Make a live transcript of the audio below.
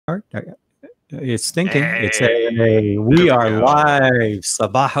All right. It's thinking. Hey, We there we are go. live.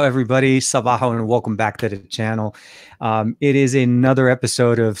 Sabaho, everybody. Sabaho, and welcome back to the channel. It is another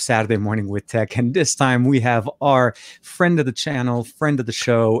episode of Saturday Morning with Tech, and this time we have our friend of the channel, friend of the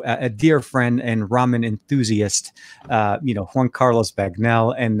show, a dear friend and ramen enthusiast, Juan Carlos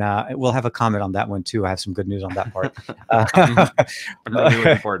Bagnell, and we'll have a comment on that one too. I have some good news on that part. I'm really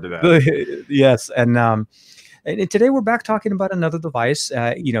looking forward to that. Yes, and today we're back talking about another device.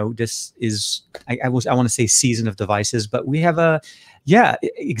 This is I want to say season of devices, but we have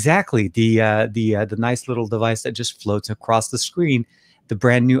exactly the nice little device that just floats across the screen, the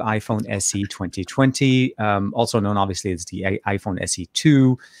brand new iPhone SE 2020, also known obviously as the iPhone SE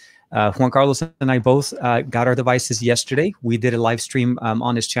 2. Juan Carlos and I both got our devices yesterday. We did a live stream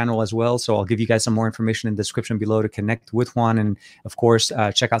on his channel as well, so I'll give you guys some more information in the description below to connect with Juan, and of course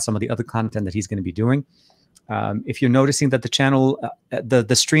check out some of the other content that he's going to be doing. If you're noticing that the channel,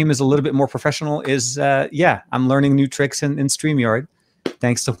 the stream is a little bit more professional, I'm learning new tricks in StreamYard,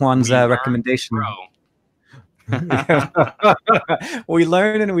 thanks to Juan's recommendation. We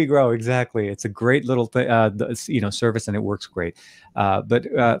learn and we grow. Exactly. It's a great little service, and it works great.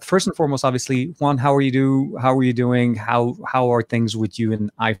 But first and foremost, obviously, Juan, how are you doing? How are things with you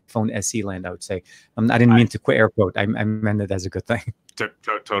in iPhone SE land? I would say. I didn't mean to air quote. I meant it as a good thing.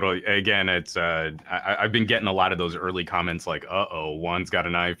 Totally. Again, it's I've been getting a lot of those early comments like, "Uh-oh, Juan's got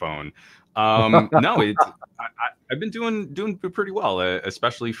an iPhone." No, I've been doing pretty well,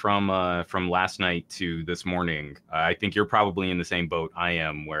 especially from last night to this morning. I think you're probably in the same boat I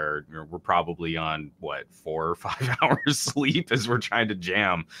am, where we're probably on 4 or 5 hours sleep as we're trying to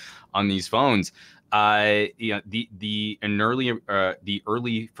jam on these phones. The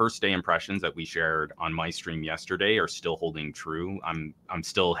early first day impressions that we shared on my stream yesterday are still holding true. I'm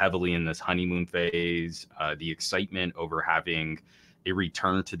still heavily in this honeymoon phase. The excitement over having a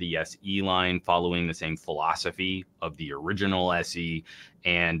return to the SE line following the same philosophy of the original SE,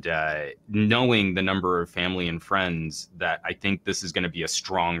 and knowing the number of family and friends that I think this is going to be a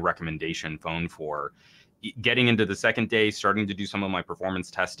strong recommendation phone for. Getting into the second day, starting to do some of my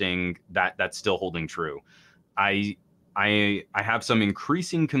performance testing, that's still holding true. I have some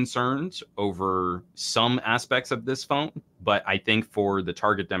increasing concerns over some aspects of this phone, but I think for the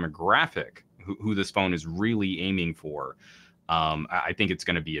target demographic who this phone is really aiming for, I think it's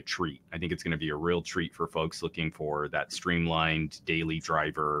going to be a treat. I think it's going to be a real treat for folks looking for that streamlined daily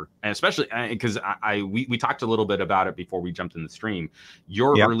driver, and especially because we talked a little bit about it before we jumped in the stream.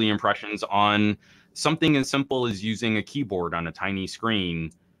 Your early impressions on something as simple as using a keyboard on a tiny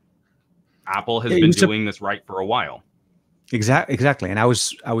screen. Apple has been doing this right for a while. Exactly, and I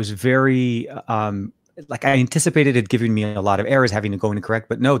was very I anticipated it giving me a lot of errors, having to go incorrect,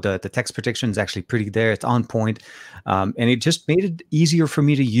 but no, the text prediction is actually pretty there. It's on point, and it just made it easier for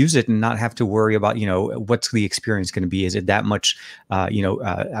me to use it and not have to worry about, what's the experience going to be? Is it that much, I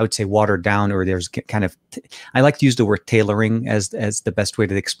would say watered down, or there's kind of, I like to use the word tailoring as the best way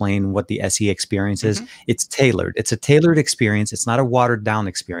to explain what the SE experience is. It's tailored. It's a tailored experience. It's not a watered down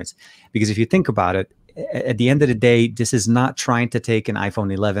experience, because if you think about it, at the end of the day, this is not trying to take an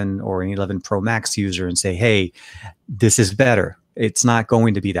iPhone 11 or an 11 Pro Max user and say, hey, this is better. It's not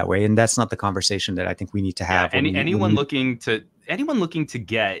going to be that way. And that's not the conversation that I think we need to have. Anyone looking to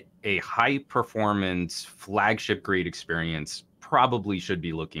get a high performance flagship grade experience probably should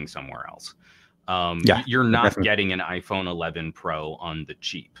be looking somewhere else. You're not getting an iPhone 11 Pro on the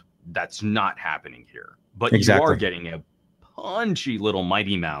cheap. That's not happening here. But you are getting a punchy little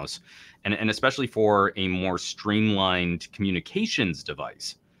Mighty Mouse. And especially for a more streamlined communications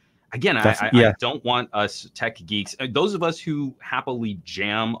device. Again, I don't want us tech geeks, those of us who happily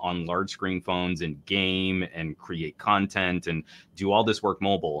jam on large screen phones and game and create content and do all this work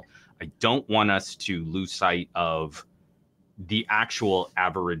mobile, I don't want us to lose sight of the actual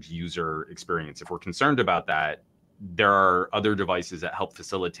average user experience. If we're concerned about that, there are other devices that help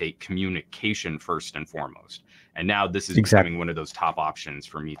facilitate communication first and foremost. And now this is becoming one of those top options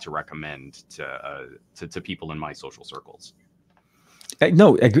for me to recommend to people in my social circles.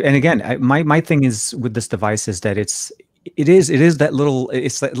 No, and again, my thing is with this device is that it is that little,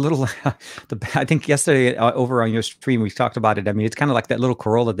 I think yesterday over on your stream, we talked about it. I mean, it's kind of like that little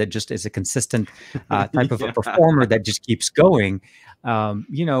Corolla that just is a consistent type of a performer that just keeps going. I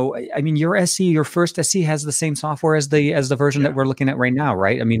mean, your first SE has the same software as the version that we're looking at right now,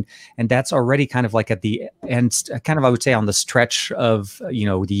 right? I mean, and that's already kind of like at the end, kind of, I would say, on the stretch of,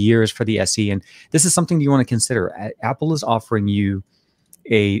 the years for the SE. And this is something you want to consider. Apple is offering you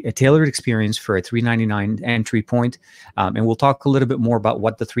a tailored experience for a $399 entry point. And we'll talk a little bit more about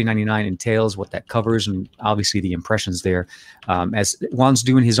what the $399 entails, what that covers, and obviously the impressions there. As Juan's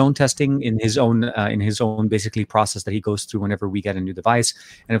doing his own testing in his own basically process that he goes through whenever we get a new device.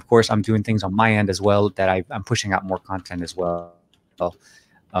 And of course, I'm doing things on my end as well that I'm pushing out more content as well.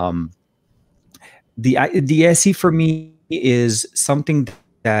 The SE for me is something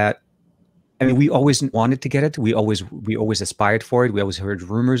that, I mean, we always wanted to get it. We always aspired for it. We always heard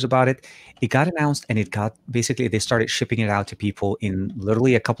rumors about it. It got announced, and it got basically they started shipping it out to people in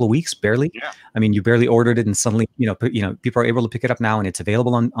literally a couple of weeks, barely. Yeah. I mean, you barely ordered it, and suddenly, people are able to pick it up now, and it's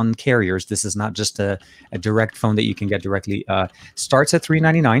available on carriers. This is not just a direct phone that you can get directly. Starts at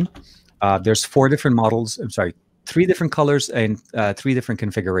 $399. There's 4 different models. I'm sorry. 3 different colors and 3 different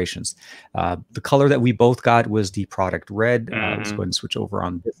configurations. The color that we both got was the product red. Let's go ahead and switch over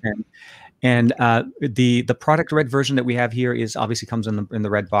on this end. And the product red version that we have here is obviously comes in the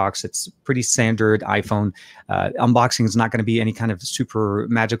red box. It's pretty standard iPhone. Unboxing is not going to be any kind of super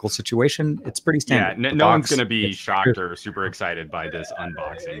magical situation. It's pretty standard. Yeah, no one's going to be shocked or super excited by this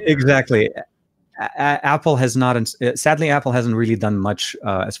unboxing. Exactly. Apple has not, sadly, Apple hasn't really done much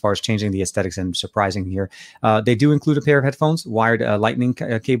as far as changing the aesthetics and surprising here. They do include a pair of headphones, wired Lightning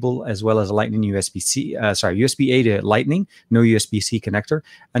cable, as well as a Lightning USB-A to Lightning, no USB-C connector,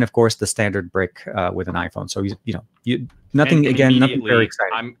 and of course the standard brick with an iPhone. So nothing very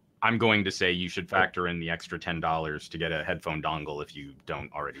exciting. I'm going to say you should factor in the extra $10 to get a headphone dongle if you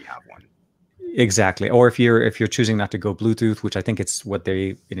don't already have one. Exactly. Or if you're choosing not to go Bluetooth, which I think it's what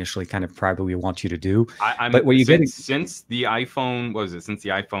they initially kind of probably want you to do. But what you get since the iPhone, since the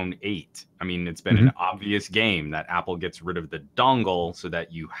iPhone 8, I mean, it's been an obvious game that Apple gets rid of the dongle so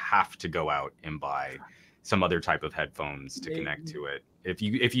that you have to go out and buy some other type of headphones to connect to it. If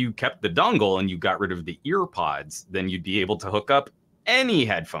you kept the dongle and you got rid of the ear pods, then you'd be able to hook up any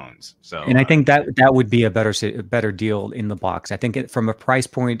headphones. So, and I think that would be a better deal in the box. I think from a price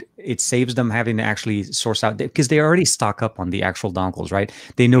point, it saves them having to actually source out, because they already stock up on the actual dongles, right?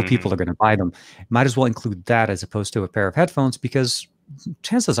 They know people are going to buy them. Might as well include that as opposed to a pair of headphones, because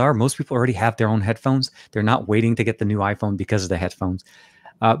chances are most people already have their own headphones. They're not waiting to get the new iPhone because of the headphones.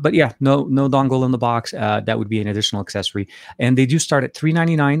 But yeah, no dongle in the box. That would be an additional accessory. And they do start at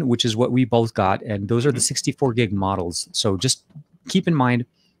 $399, which is what we both got. And those are the 64 gig models. So just keep in mind,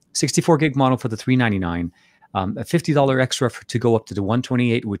 64 gig model for the $399, a $50 extra to go up to the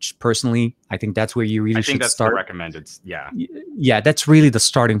 128, which personally, I think that's where you really should start. The recommended. Yeah. Yeah, that's really the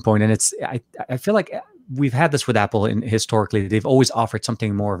starting point. And I feel like we've had this with Apple historically. They've always offered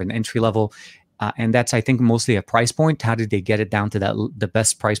something more of an entry level. And that's, I think, mostly a price point. How did they get it down to the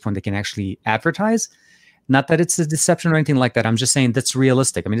best price point they can actually advertise? Not that it's a deception or anything like that. I'm just saying that's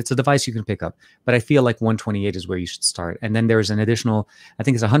realistic. I mean, it's a device you can pick up, but I feel like 128 is where you should start. And then there's an additional, I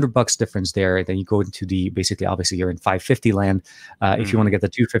think it's $100 difference there. Then you go into obviously you're in 550 land if you want to get the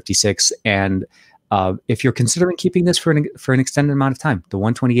 256. And if you're considering keeping this for an extended amount of time, the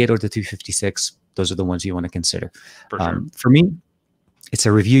 128 or the 256, those are the ones you want to consider. For sure. For me, it's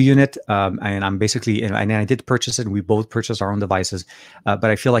a review unit, and I'm basically, and I did purchase it. We both purchased our own devices, but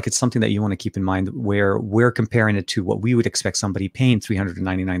I feel like it's something that you want to keep in mind where we're comparing it to what we would expect somebody paying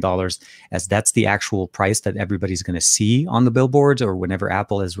 $399, as that's the actual price that everybody's going to see on the billboards or whenever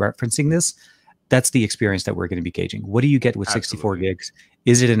Apple is referencing this. That's the experience that we're going to be gauging. What do you get with 64 gigs?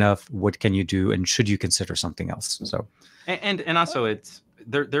 Is it enough? What can you do? And should you consider something else? So, and also it's,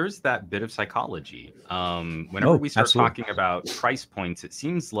 there's that bit of psychology. Whenever we start talking about price points, it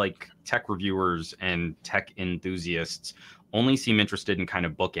seems like tech reviewers and tech enthusiasts only seem interested in kind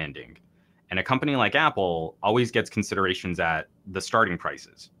of bookending. And a company like Apple always gets considerations at the starting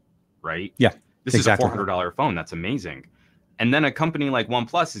prices, right? Yeah, this is a $400 phone. That's amazing. And then a company like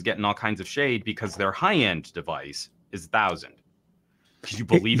OnePlus is getting all kinds of shade because their high-end device is $1,000. Can you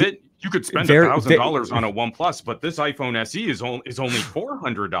believe it? You could spend $1,000 on a OnePlus, but this iPhone SE is only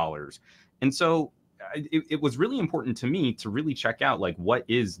 $400. And so it was really important to me to really check out, like, what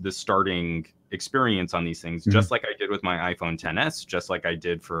is the starting experience on these things, just like I did with my iPhone XS, just like I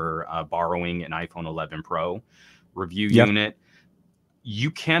did for borrowing an iPhone 11 Pro review unit. You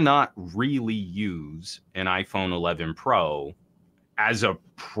cannot really use an iPhone 11 Pro as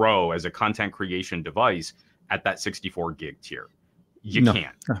a content creation device at that 64 gig tier. You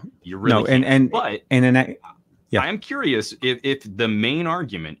can't. You really can't. But I am curious if the main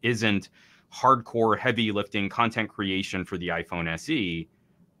argument isn't hardcore heavy lifting content creation for the iPhone SE.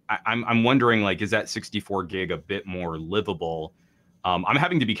 I'm wondering, like, is that 64 gig a bit more livable? I'm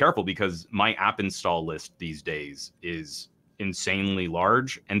having to be careful because my app install list these days is insanely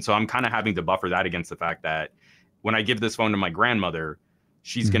large. And so I'm kind of having to buffer that against the fact that when I give this phone to my grandmother,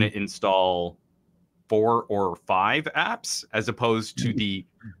 she's going to install 4 or 5 apps as opposed to the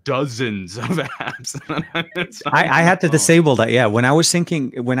dozens of apps. I had to disable that. Yeah, when I was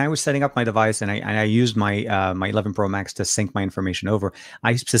setting up my device and I used my my 11 Pro Max to sync my information over,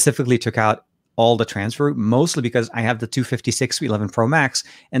 I specifically took out all the transfer, mostly because I have the 256 11 Pro Max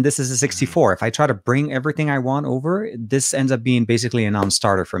and this is a 64. If I try to bring everything I want over, this ends up being basically a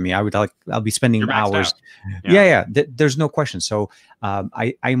non-starter for me. I'll be spending hours. Yeah. There's no question. So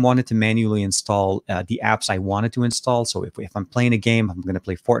I wanted to manually install the apps I wanted to install. So if I'm playing a game, I'm going to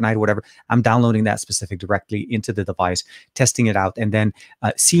play Fortnite or whatever, I'm downloading that specific directly into the device, testing it out, and then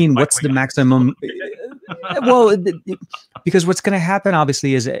seeing what's the maximum. Well, because what's going to happen,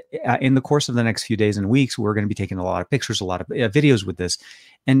 obviously, is in the course of the next few days and weeks, we're going to be taking a lot of pictures, a lot of videos with this.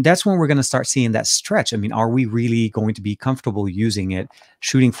 And that's when we're going to start seeing that stretch. I mean, are we really going to be comfortable using it,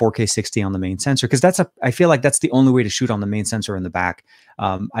 shooting 4K 60 on the main sensor? Because I feel like that's the only way to shoot on the main sensor in the back.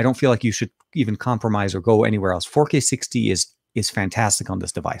 I don't feel like you should even compromise or go anywhere else. 4K 60 is fantastic on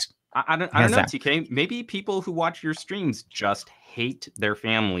this device. I don't know, TK. Maybe people who watch your streams just hate their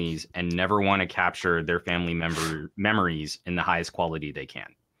families and never want to capture their family memories in the highest quality they can.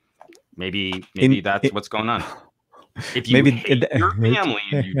 Maybe that's what's going on. If you hate your family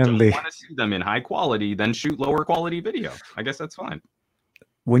and you don't want to see them in high quality, then shoot lower quality video. I guess that's fine.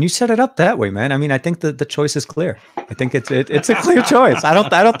 When you set it up that way, man, I mean, I think the choice is clear. I think it's a clear choice. I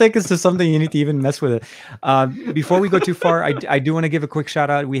don't think it's just something you need to even mess with it. Before we go too far, I do want to give a quick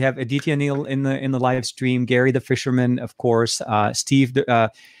shout out. We have Aditya Neal in the live stream, Gary the fisherman, of course, Steve,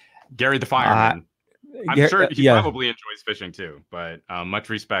 Gary the fireman. I'm sure he probably enjoys fishing too, but much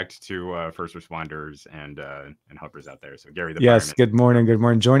respect to first responders and helpers out there. So Gary, the fireman. Good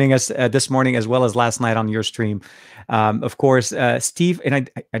morning. Joining us this morning as well as last night on your stream. Of course, Steve, and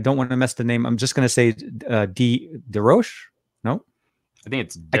I don't want to mess the name. I'm just going to say DeRoche. No, I think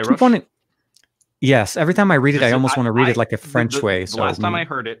it's DeRoche. I keep wanting. Yes, every time I read it, I almost want to read it like a French way. The last time I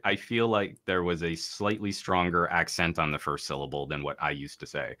heard it, I feel like there was a slightly stronger accent on the first syllable than what I used to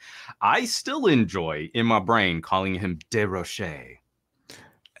say. I still enjoy in my brain calling him Desrochers.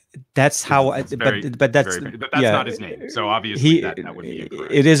 That's how, but that's not his name. So obviously that would be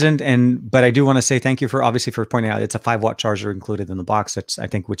incorrect. It isn't, but I do want to say thank you for pointing out it's a 5-watt charger included in the box. That's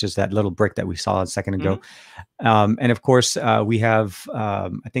which is that little brick that we saw a second ago. And of course we have I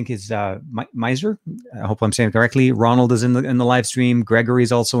think is Miser. I hope I'm saying it correctly. Ronald is in the live stream.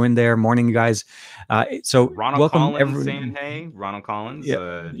 Gregory's also in there. Morning, you guys. So Ronald welcome Collins everyone. saying hey. Ronald Collins.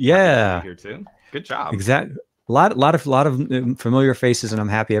 Yeah. Here too. Good job. Exactly. A lot of familiar faces, and I'm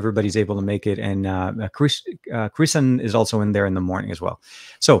happy everybody's able to make it. And Chrisen is also in there in the morning as well.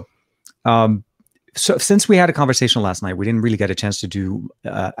 So, so since we had a conversation last night, we didn't really get a chance to do.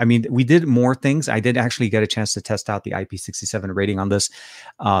 I mean, we did more things. I did actually get a chance to test out the IP67 rating on this.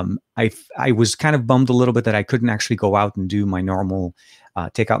 I was kind of bummed a little bit that I couldn't actually go out and do my normal.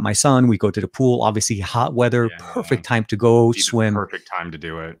 Take out my son. We go to the pool. Obviously, hot weather, perfect time to go swim. Perfect time to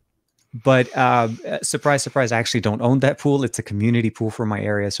do it. But surprise, I actually don't own that pool. It's a community pool for my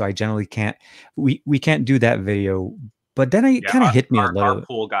area, so I generally can't. We can't do that video. But then it kind of hit me a little. Our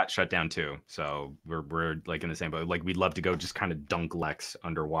pool got shut down too, so we're like in the same boat. Like we'd love to go just kind of dunk Lex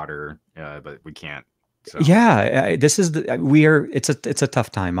underwater, but we can't. So. Yeah, this is it's a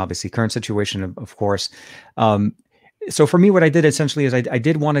tough time. Obviously, current situation, of course. So for me, what I did essentially is I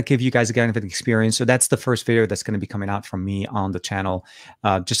did want to give you guys a kind of an experience. So that's the first video that's going to be coming out from me on the channel.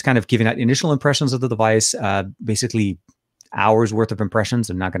 Just kind of giving out initial impressions of the device, basically hours worth of impressions.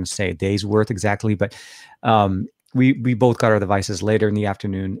 I'm not going to say a day's worth exactly, but we both got our devices later in the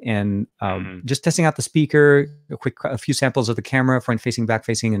afternoon and just testing out the speaker, a few samples of the camera, front facing, back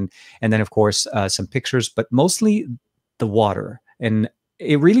facing, and then of course some pictures, but mostly the water. And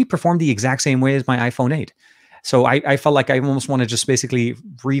it really performed the exact same way as my iPhone 8. So I felt like I almost want to just basically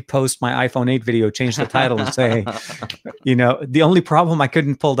repost my iPhone 8 video, change the title and say, the only problem I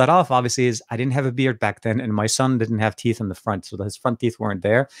couldn't pull that off, obviously, is I didn't have a beard back then. And my son didn't have teeth in the front. So his front teeth weren't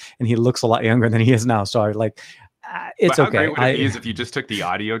there. And he looks a lot younger than he is now. So I was like, it's okay. How great would it be is if you just took the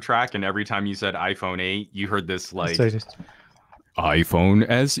audio track and every time you said iPhone 8, you heard this like... iPhone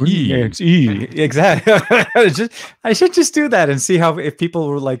SE. Exactly. I should just do that and see if people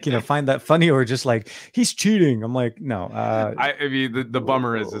were like, find that funny or just like he's cheating. I'm like, no. I mean, the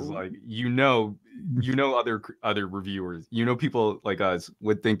bummer is like other reviewers, people like us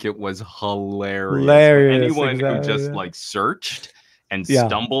would think it was hilarious. Anyone who just like searched and Yeah.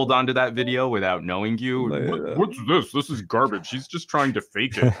 stumbled onto that video without knowing you. What's this? This is garbage. She's just trying to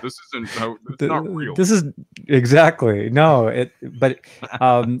fake it. This isn't how, it's not real. This is exactly no. But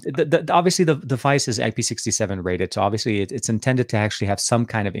obviously the device is IP67 rated, so obviously it's intended to actually have some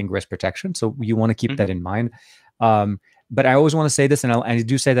kind of ingress protection. So you want to keep that in mind. But I always want to say this, and I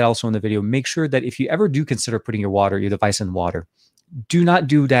do say that also in the video. Make sure that if you ever do consider putting your device in water, do not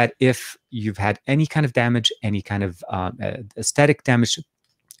do that if you've had any kind of damage, any kind of aesthetic damage,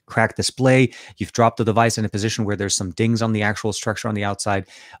 cracked display, you've dropped the device in a position where there's some dings on the actual structure on the outside,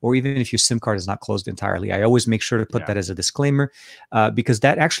 or even if your SIM card is not closed entirely. I always make sure to put that as a disclaimer, because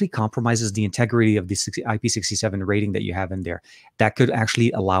that actually compromises the integrity of the IP67 rating that you have in there. That could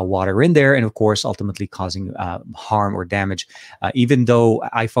actually allow water in there, and of course, ultimately causing harm or damage. Even though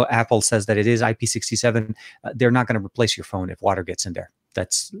Apple says that it is IP67, they're not going to replace your phone if water gets in there.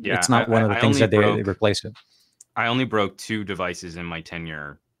 It's not one of the things that they replace it. I only broke 2 devices in my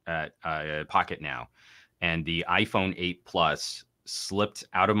tenure at Pocket now, and the iPhone 8 Plus slipped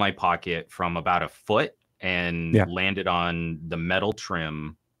out of my pocket from about a foot and landed on the metal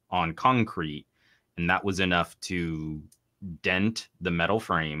trim on concrete, and that was enough to dent the metal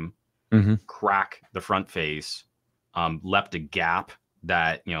frame, crack the front face, left a gap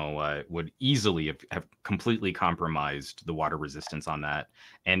that would easily have completely compromised the water resistance on that,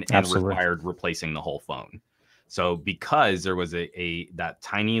 and required replacing the whole phone. So because there was that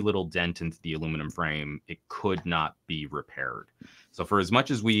tiny little dent into the aluminum frame, it could not be repaired. So for as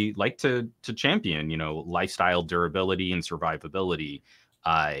much as we like to champion, lifestyle durability and survivability,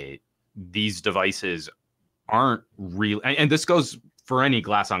 these devices aren't real. And this goes for any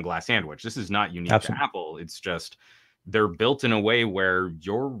glass-on-glass sandwich. This is not unique to Apple. It's just they're built in a way where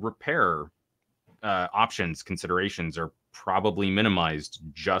your repair considerations are probably minimized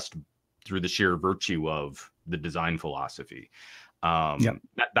just through the sheer virtue of the design philosophy. That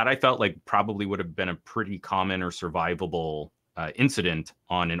I felt like probably would have been a pretty common or survivable incident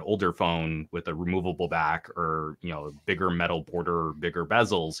on an older phone with a removable back, or bigger metal border, bigger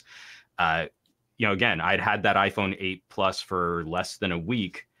bezels. Again, I'd had that iPhone 8 Plus for less than a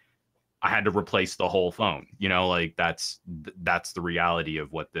week. I had to replace the whole phone. That's the reality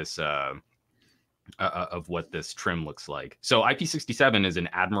of what this trim looks like. So IP67 is an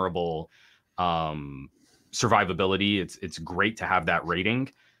admirable survivability. It's great to have that rating.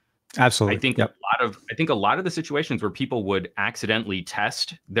 Absolutely. I think a lot of the situations where people would accidentally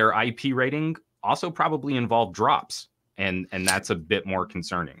test their IP rating also probably involve drops, and that's a bit more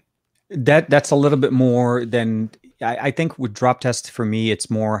concerning. That's a little bit more than I think with drop tests. For me, it's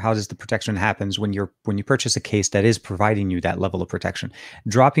more how does the protection happens when you purchase a case that is providing you that level of protection.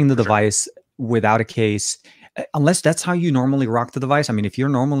 Dropping the device without a case, unless that's how you normally rock the device. I mean, if you're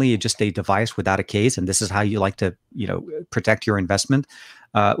normally just a device without a case, and this is how you like to protect your investment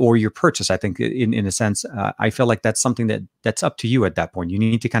or your purchase, I think in a sense, I feel like that's something that's up to you at that point. You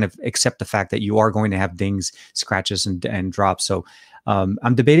need to kind of accept the fact that you are going to have dings, scratches, and drops. So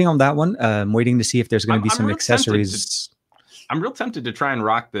I'm debating on that one. I'm waiting to see if there's going to be some accessories. I'm real tempted to try and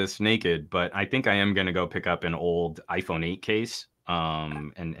rock this naked, but I think I am going to go pick up an old iPhone 8 case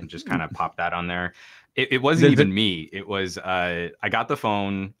and just kind of pop that on there. It wasn't even me. It was I got the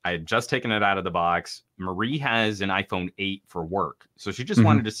phone. I had just taken it out of the box. Marie has an iPhone 8 for work, so she just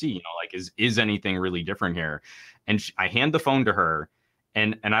wanted to see, is anything really different here? And I hand the phone to her,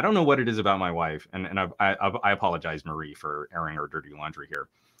 and I don't know what it is about my wife, and I apologize, Marie, for airing her dirty laundry here.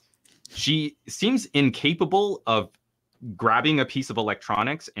 She seems incapable of grabbing a piece of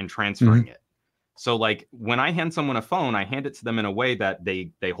electronics and transferring it. So like when I hand someone a phone, I hand it to them in a way that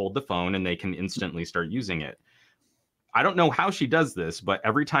they hold the phone and they can instantly start using it. I don't know how she does this, but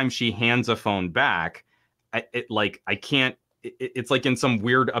every time she hands a phone back, I can't. It's like in some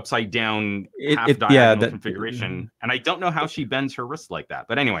weird upside down half diagonal configuration, and I don't know how she bends her wrist like that.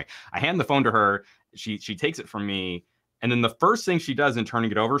 But anyway, I hand the phone to her. She takes it from me, and then the first thing she does in turning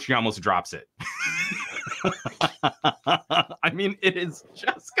it over, she almost drops it. I mean, it has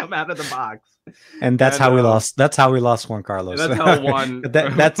just come out of the box, and that's how we lost. That's how we lost Juan Carlos. That's how one.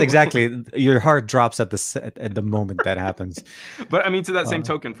 That's exactly. Your heart drops at the moment that happens. But I mean, to that same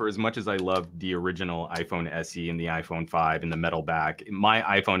token, for as much as I love the original iPhone SE and the iPhone 5 and the metal back, my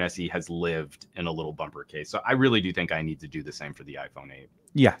iPhone SE has lived in a little bumper case. So I really do think I need to do the same for the iPhone 8.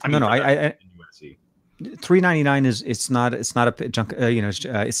 Yeah, I mean, I $399 is it's not a junk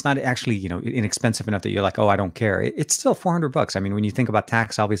it's not actually inexpensive enough that you're like, oh, I don't care. It's still $400. I mean, when you think about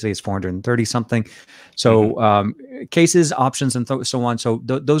tax, obviously it's 430 something. So cases, options, and so on. So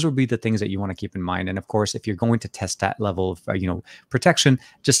those would be the things that you want to keep in mind. And of course, if you're going to test that level of protection,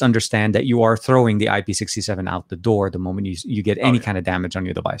 just understand that you are throwing the IP67 out the door the moment you get any kind of damage on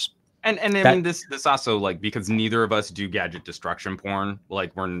your device. And I mean, this also, like, because neither of us do gadget destruction porn,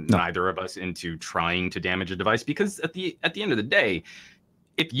 like neither of us into trying to damage a device, because at the end of the day,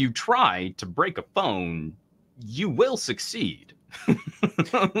 if you try to break a phone, you will succeed.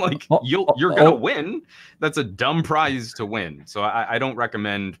 Like, you're gonna win. That's a dumb prize to win. So I don't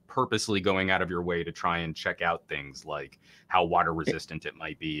recommend purposely going out of your way to try and check out things like how water resistant it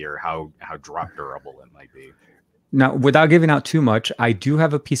might be, or how drop durable it might be. Now, without giving out too much, I do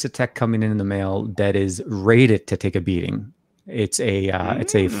have a piece of tech coming in the mail that is rated to take a beating. It's not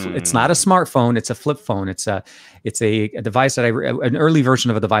a smartphone. It's a flip phone. It's a device that an early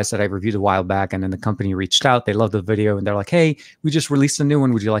version of a device that I reviewed a while back, and then the company reached out. They loved the video, and they're like, "Hey, we just released a new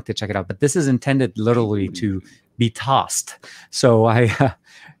one. Would you like to check it out?" But this is intended literally to be tossed. So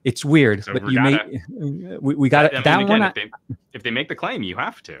it's weird, so but we got it. That one. If they make the claim, you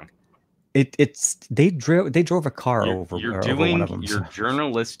have to. They drove a car over. You're doing one of them, your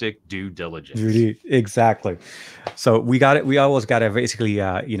journalistic due diligence. Exactly. So we got it. We always got to basically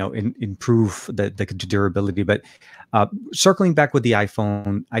improve the durability. But circling back with the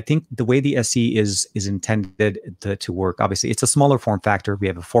iPhone, I think the way the SE is intended to work. Obviously, it's a smaller form factor. We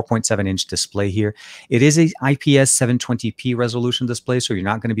have a 4.7-inch display here. It is a IPS 720p resolution display, so you're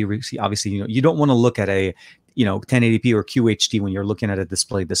not going to be obviously you don't want to look at a 1080p or QHD when you're looking at a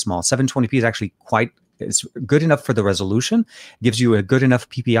display this small. 720p is actually it's good enough for the resolution. Gives you a good enough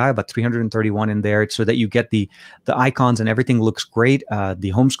PPI, about 331 in there, so that you get the icons and everything looks great.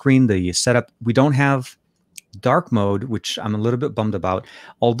 The home screen, the setup. We don't have dark mode, which I'm a little bit bummed about.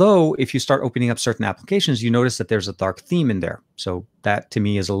 Although, if you start opening up certain applications, you notice that there's a dark theme in there. So that to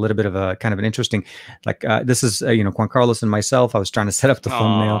me is a little bit of a kind of an interesting, like this is Juan Carlos and myself. I was trying to set up the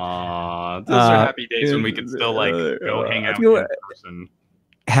thumbnail. Those are happy days when we can still like go hang out in person,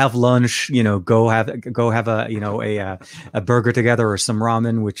 have lunch, go have a burger together or some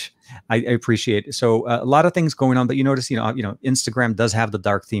ramen, which I appreciate. So a lot of things going on, but you notice, Instagram does have the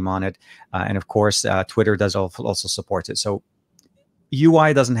dark theme on it. And of course, Twitter does also supports it. So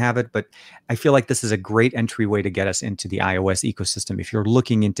UI doesn't have it, but I feel like this is a great entryway to get us into the iOS ecosystem if you're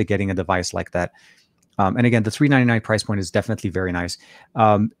looking into getting a device like that. And again, the $399 price point is definitely very nice.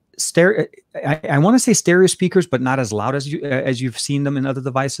 I want to say stereo speakers, but not as loud as you've seen them in other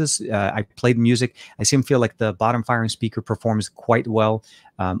devices. I played music. I seem to feel like the bottom firing speaker performs quite well.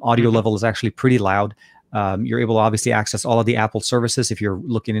 Audio level is actually pretty loud. You're able to obviously access all of the Apple services. If you're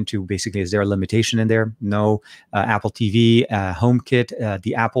looking into basically, is there a limitation in there? No. Apple TV, HomeKit,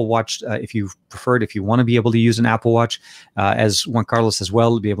 the Apple Watch, if you preferred, if you want to be able to use an Apple Watch, as Juan Carlos as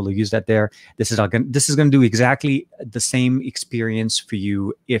well, be able to use that there. This is going to do exactly the same experience for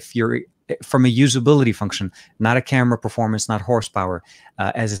you if you're from a usability function, not a camera performance, not horsepower,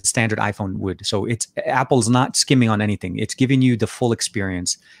 as a standard iPhone would. So Apple's not skimming on anything. It's giving you the full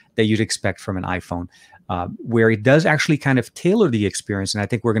experience that you'd expect from an iPhone. Where it does actually kind of tailor the experience, and I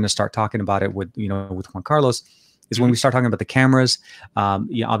think we're going to start talking about it with Juan Carlos, is when we start talking about the cameras,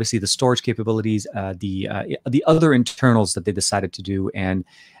 obviously the storage capabilities, the other internals that they decided to do, and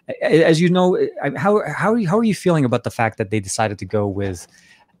as you know, how are you feeling about the fact that they decided to go with,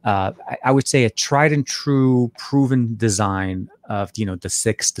 I would say, a tried and true, proven design of the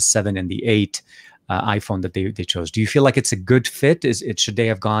 6, the 7, and the 8. iPhone that they chose. Do you feel like it's a good fit? Should they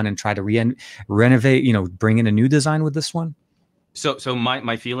have gone and try to renovate, bring in a new design with this one? So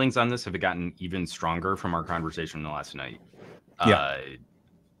my feelings on this have gotten even stronger from our conversation last night.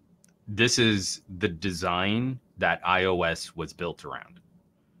 This is the design that iOS was built around.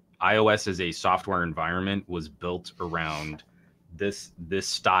 iOS as a software environment was built around this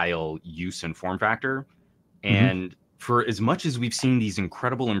style, use, and form factor. And for as much as we've seen these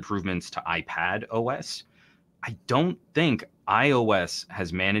incredible improvements to iPad OS, I don't think iOS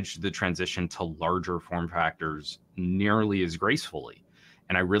has managed the transition to larger form factors nearly as gracefully.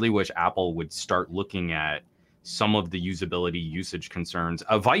 And I really wish Apple would start looking at some of the usability usage concerns.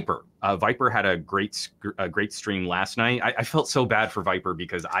 Viper had a great stream last night. I felt so bad for Viper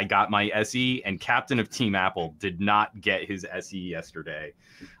because I got my SE and Captain of Team Apple did not get his SE yesterday.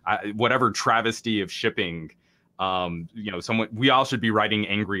 Whatever travesty of shipping. We all should be writing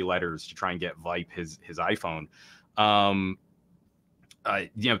angry letters to try and get Vipe his iPhone.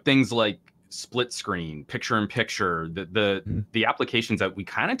 Things like split screen, picture in picture, the applications that we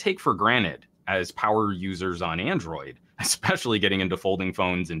kind of take for granted as power users on Android, especially getting into folding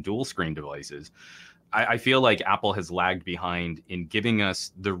phones and dual screen devices. I feel like Apple has lagged behind in giving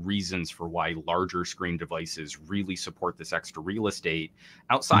us the reasons for why larger screen devices really support this extra real estate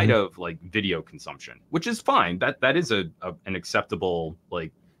outside of like video consumption, which is fine. That is an acceptable,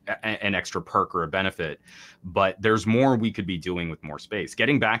 like an extra perk or a benefit, but there's more we could be doing with more space.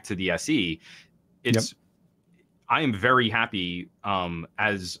 Getting back to the SE, it's I am very happy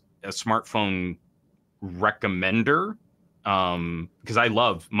as a smartphone recommender, because I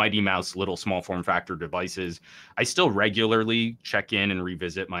love Mighty Mouse little small form factor devices. I still regularly check in and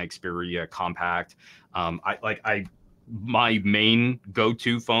revisit my Xperia Compact. My main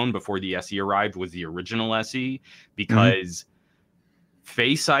go-to phone before the SE arrived was the original SE, because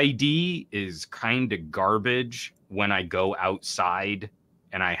Face ID is kind of garbage when I go outside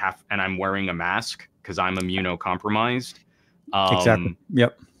and I'm wearing a mask because I'm immunocompromised. Exactly.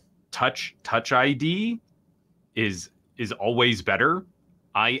 Yep. Touch ID is always better.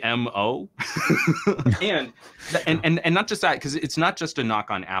 IMO. and not just that, because it's not just a knock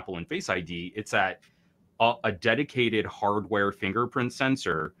on Apple and Face ID. It's that a dedicated hardware fingerprint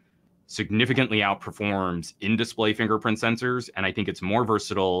sensor significantly outperforms in-display fingerprint sensors, and I think it's more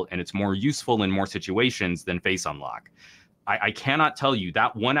versatile and it's more useful in more situations than Face Unlock. I cannot tell you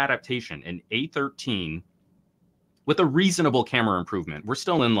that one adaptation, an A13 with a reasonable camera improvement. We're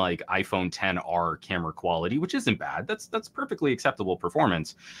still in like iPhone XR camera quality, which isn't bad. That's perfectly acceptable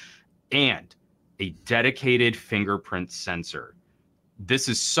performance. And a dedicated fingerprint sensor. This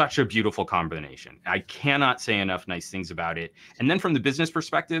is such a beautiful combination. I cannot say enough nice things about it. And then from the business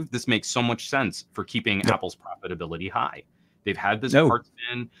perspective, this makes so much sense for keeping Apple's profitability high. They've had this part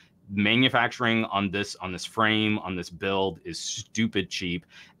spin. Manufacturing on this frame, on this build is stupid cheap.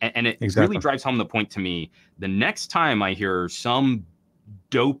 And it really drives home the point to me. The next time I hear some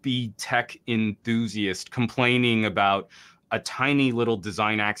dopey tech enthusiast complaining about a tiny little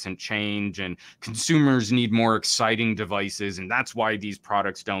design accent change and consumers need more exciting devices and that's why these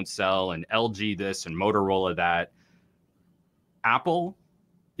products don't sell, and LG this and Motorola that, Apple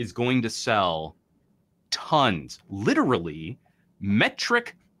is going to sell tons, literally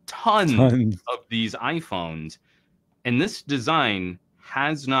metric tons of these iPhones, and this design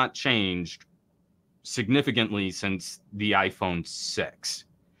has not changed significantly since the iPhone 6.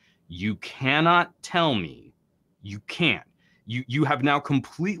 You cannot tell me, you have now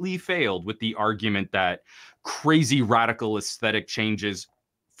completely failed with the argument that crazy radical aesthetic changes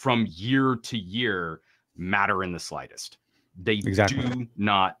from year to year matter in the slightest. They do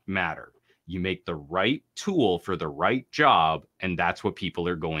not matter. You make the right tool for the right job, and that's what people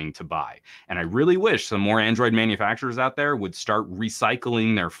are going to buy. And I really wish some more Android manufacturers out there would start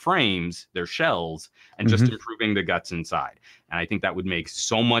recycling their frames, their shells, and just improving the guts inside. And I think that would make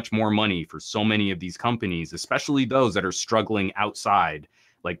so much more money for so many of these companies, especially those that are struggling outside,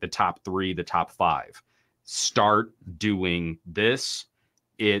 like the top 3, the top 5. Start doing this.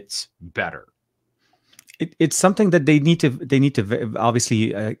 It's better. It's something that they need to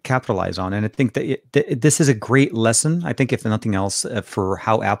obviously capitalize on, and I think that this is a great lesson. I think, if nothing else, for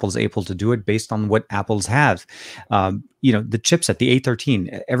how Apple's able to do it based on what Apple's have. The chipset, the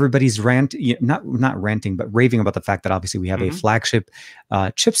A13, everybody's not ranting, but raving about the fact that obviously we have a flagship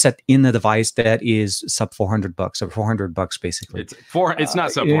chipset in the device that is sub $400 or $400 basically. It's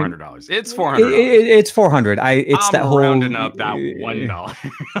not sub $400. It's $400. It's $400. It's I'm that whole rounding up that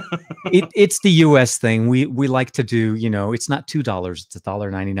 $1. It's the US thing. We like to do, it's not $2, it's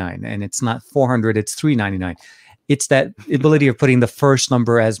 $1.99, and it's not $400, it's $3.99. It's that ability of putting the first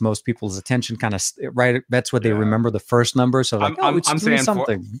number as most people's attention kind of right. That's what they remember, the first number. So like, I'm saying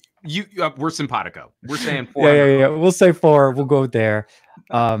something. We're simpatico. We're saying 4. Yeah. We'll say 4. We'll go there.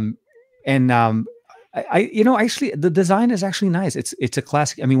 Actually, the design is actually nice. It's a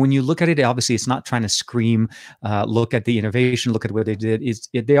classic. I mean, when you look at it, obviously, it's not trying to scream. Look at the innovation. Look at what they did.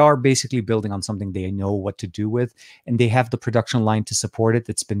 They are basically building on something they know what to do with, and they have the production line to support it.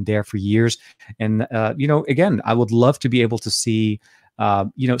 That's been there for years. And again, I would love to be able to see,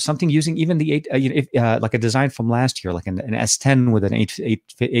 something using even the 8, like a design from last year, like an S10 with an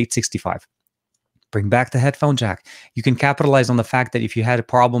 865. Bring back the headphone jack. You can capitalize on the fact that if you had a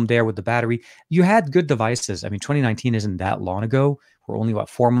problem there with the battery, you had good devices. I mean, 2019 isn't that long ago. We're only,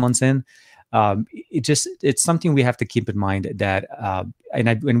 4 months in. It's something we have to keep in mind that,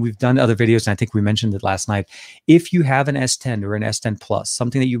 and we've done other videos, and I think we mentioned it last night. If you have an S10 or an S10 Plus,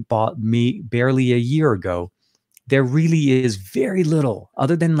 something that you bought barely a year ago, there really is very little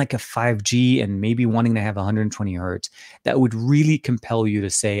other than like a 5G and maybe wanting to have 120 hertz that would really compel you to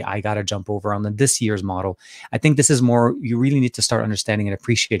say, I got to jump over on this year's model. I think this is more, you really need to start understanding and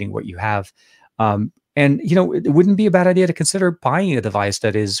appreciating what you have. And, you know, it wouldn't be a bad idea to consider buying a device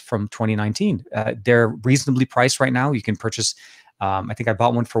that is from 2019. They're reasonably priced right now. You can purchase, I think I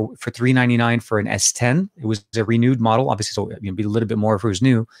bought one for $399 for an S10. It was a renewed model, obviously, so it'd be a little bit more if it was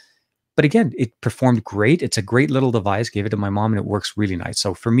new. But again, it performed great. It's a great little device. Gave it to my mom, and it works really nice.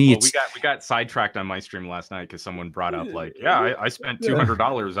 So for me, we got sidetracked on my stream last night because someone brought up like, yeah, I spent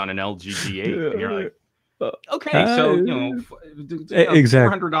 $200 on an LG G8, and you're like, okay, so you know,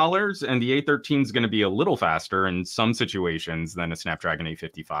 exactly $400, and the A13 is going to be a little faster in some situations than a Snapdragon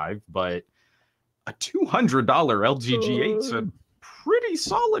 855, but a $200 LG G8's a pretty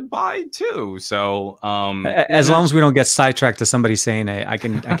solid buy too. So as long as we don't get sidetracked to somebody saying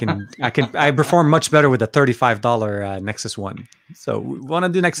I perform much better with a $35 Nexus One. So we want to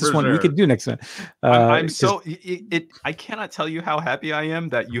do Nexus One. Sure. We could do Nexus One. I'm so I cannot tell you how happy I am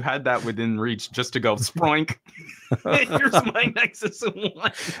that you had that within reach just to go sproink. Here's my Nexus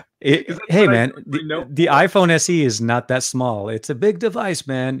One. Hey man, the iPhone SE is not that small. It's a big device,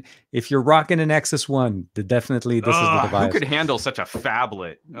 man. If you're rocking a Nexus One, definitely this is the device. Who could handle such a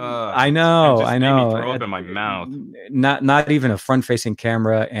phablet? I know. Made me throw up in my mouth. Not even a front-facing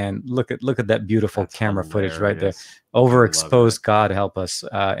camera, and look at that beautiful camera footage right there. Overexposed, God help us.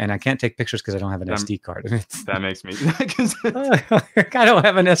 And I can't take pictures because I don't have an SD card. That makes me. I don't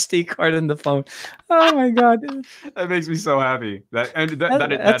have an SD card in the phone. Oh my God, that makes me so happy. That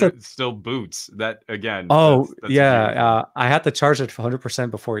it still boots. That again. Oh that's yeah, I had to charge it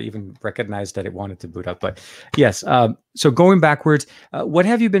 100% before it even recognized that it wanted to boot up. But yes, so going backwards, what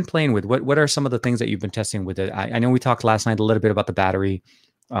have you been playing with? What are some of the things that you've been testing with it? I know we talked last night a little bit about the battery.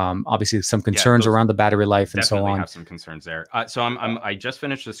 Obviously some concerns around the battery life and so on. Definitely have some concerns there. So I just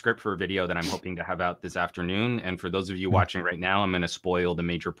finished the script for a video that I'm hoping to have out this afternoon. And for those of you watching right now, I'm going to spoil the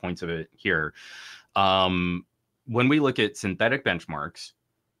major points of it here. When we look at synthetic benchmarks,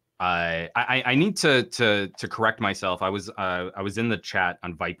 I need to correct myself. I was in the chat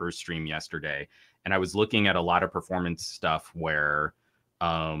on Viper's stream yesterday, and I was looking at a lot of performance stuff where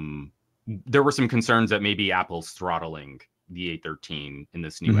there were some concerns that maybe Apple's throttling the A13 in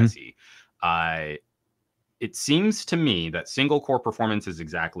this new SE. It seems to me that single core performance is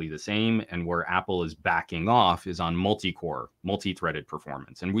exactly the same, and where Apple is backing off is on multi-core, multi-threaded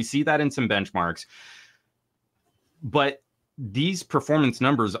performance. And we see that in some benchmarks, but these performance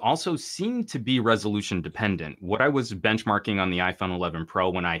numbers also seem to be resolution dependent. What I was benchmarking on the iPhone 11 Pro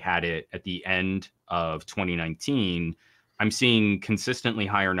when I had it at the end of 2019, I'm seeing consistently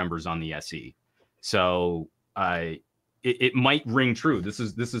higher numbers on the SE. So it might ring true. This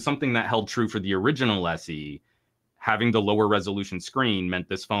is something that held true for the original SE. Having the lower resolution screen meant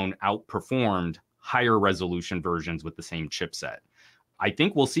this phone outperformed higher resolution versions with the same chipset. I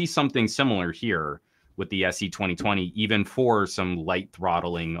think we'll see something similar here with the SE 2020, even for some light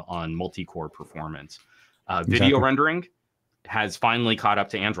throttling on multi-core performance. Video rendering has finally caught up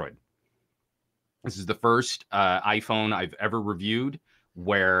to Android. This is the first iPhone I've ever reviewed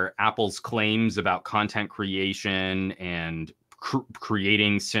where Apple's claims about content creation and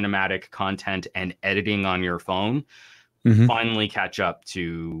creating cinematic content and editing on your phone finally catch up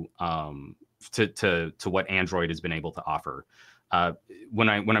to what Android has been able to offer. When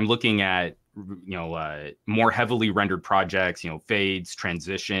I'm looking at more heavily rendered projects, fades,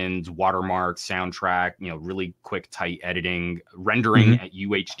 transitions, watermarks, soundtrack, really quick, tight editing, rendering at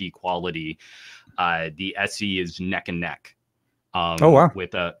UHD quality, the SE is neck and neck.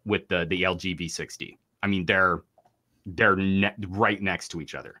 With the LG V60. I mean, they're right next to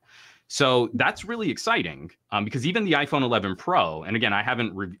each other. So that's really exciting because even the iPhone 11 Pro, and again, I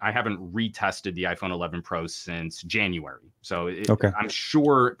haven't retested the iPhone 11 Pro since January. So I'm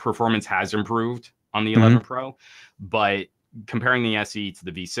sure performance has improved on the 11 Pro, but comparing the SE to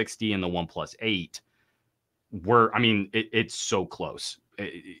the V60 and the OnePlus 8, it's so close.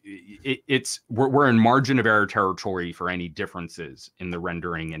 We're in margin of error territory for any differences in the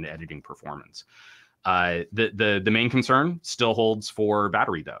rendering and editing performance. The main concern still holds for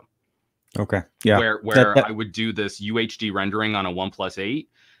battery though. Okay. Yeah. Where I would do this UHD rendering on a OnePlus 8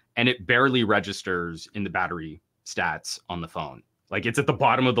 and it barely registers in the battery stats on the phone. Like it's at the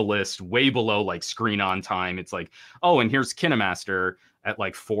bottom of the list, way below like screen on time. It's like, oh, and here's KineMaster at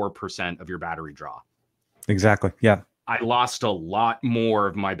like 4% of your battery draw. Exactly. Yeah. I lost a lot more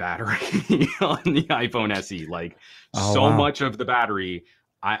of my battery on the iPhone SE. Like much of the battery,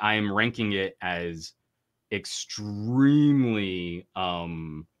 I am ranking it as extremely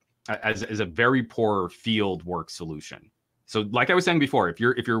as a very poor field work solution. So like I was saying before, if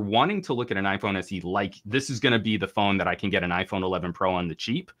you're wanting to look at an iPhone SE, like this is going to be the phone that I can get an iPhone 11 Pro on the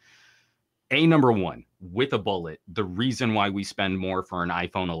cheap. Number one, with a bullet, the reason why we spend more for an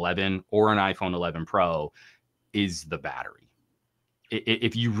iPhone 11 or an iPhone 11 Pro is the battery.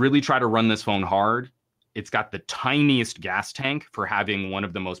 If you really try to run this phone hard, it's got the tiniest gas tank for having one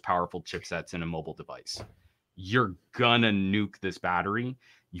of the most powerful chipsets in a mobile device. You're gonna nuke this battery.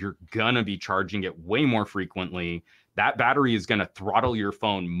 You're gonna be charging it way more frequently. That battery is gonna throttle your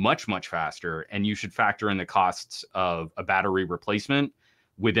phone much, much faster. And you should factor in the costs of a battery replacement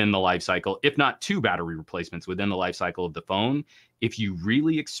within the life cycle, if not 2 battery replacements within the life cycle of the phone, if you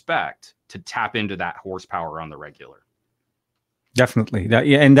really expect to tap into that horsepower on the regular. Definitely. Yeah,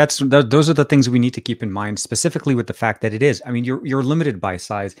 and those are the things we need to keep in mind, specifically with the fact that it is. I mean, you're limited by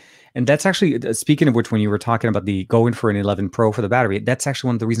size, and that's actually, speaking of which, when you were talking about the going for an 11 Pro for the battery, that's actually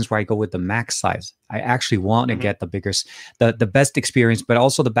one of the reasons why I go with the max size. I actually want to get the bigger, the best experience, but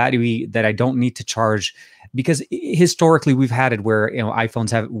also the battery that I don't need to charge, because historically we've had it where, you know,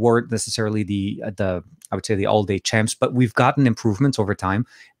 iPhones weren't necessarily the I would say the all-day champs, but we've gotten improvements over time.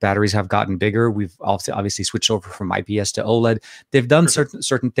 Batteries have gotten bigger. We've also obviously switched over from IPS to OLED. They've done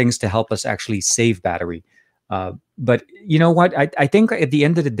certain things to help us actually save battery. But you know what? I think at the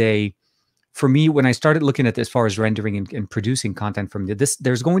end of the day, for me, when I started looking at this, as far as rendering and producing content from this,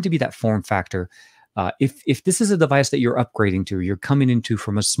 there's going to be that form factor. If this is a device that you're upgrading to, you're coming into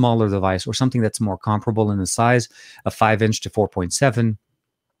from a smaller device or something that's more comparable in the size, a 5-inch to 4.7,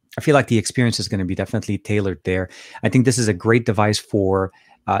 I feel like the experience is going to be definitely tailored there. I think this is a great device for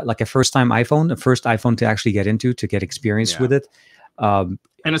like a first iPhone to actually get into, to get experience with it. And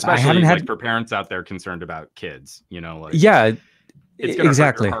especially like for parents out there concerned about kids, you know, like, yeah, it's going to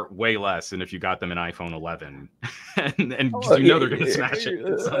hurt your heart way less than if you got them an iPhone 11 and you know they're going to smash it.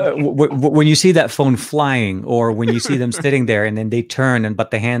 When you see that phone flying, or when you see them sitting there and then they turn,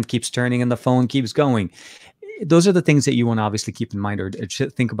 but the hand keeps turning and the phone keeps going, those are the things that you want to obviously keep in mind, or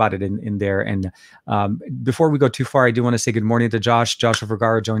think about it in there. And before we go too far, I do want to say good morning to Josh. Josh of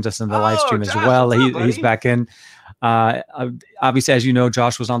Vergara joins us in the live stream as well. He's back in. Obviously, as you know,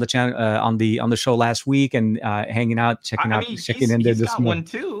 Josh was on the channel on the show last week and hanging out, checking in there this morning. One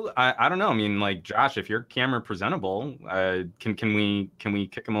too. I don't know. I mean, like, Josh, if you're camera presentable, can we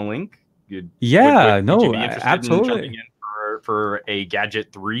kick him a link? Would you be interested in jumping in for a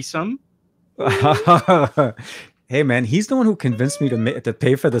gadget threesome? Hey man, he's the one who convinced me to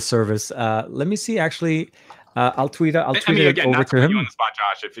pay for the service. Let me see. Actually, I'll tweet it over to him. You on the spot,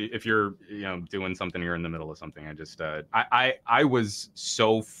 Josh. If you're doing something, you're in the middle of something. I just I was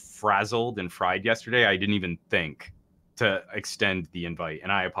so frazzled and fried yesterday. I didn't even think to extend the invite,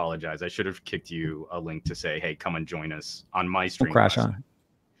 and I apologize. I should have kicked you a link to say, hey, come and join us on my stream. We'll crash on.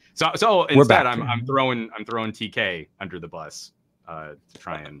 So instead, I'm throwing TK under the bus to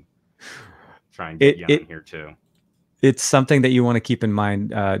try and get you on here too. It's something that you want to keep in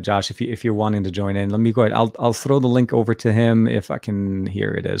mind, Josh, if you're wanting to join in. Let me go ahead. I'll throw the link over to him if I can.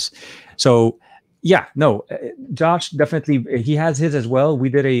 Here it is. So yeah, no, Josh definitely, he has his as well. We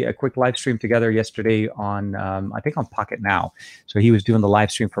did a quick live stream together yesterday on I think on Pocket Now. So he was doing the live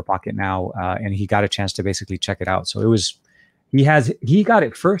stream for Pocket Now, and he got a chance to basically check it out. So it was he got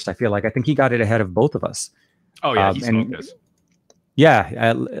it first. I feel like I think he got it ahead of both of us. Oh yeah, he smoked this.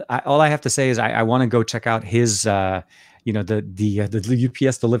 Yeah, all I have to say is I want to go check out his, the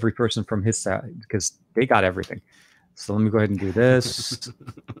UPS delivery person from his side, because they got everything. So let me go ahead and do this.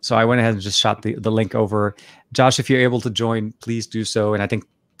 So I went ahead and just shot the link over. Josh, if you're able to join, please do so. And I think,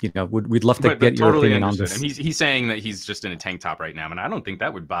 we'd love to get your opinion on this. And he's saying that he's just in a tank top right now, and I don't think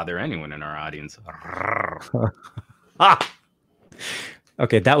that would bother anyone in our audience.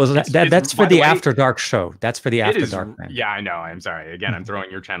 Okay, that's for the After Dark show. That's for the After Dark. Man. Yeah, I know. I'm sorry. Again, I'm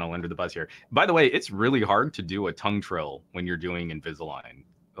throwing your channel under the bus here. By the way, it's really hard to do a tongue trill when you're doing Invisalign.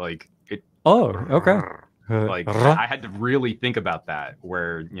 Like it. Oh, okay. Like I had to really think about that,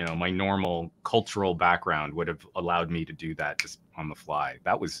 where my normal cultural background would have allowed me to do that just on the fly.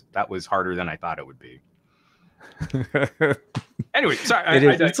 That was harder than I thought it would be. Anyway, sorry.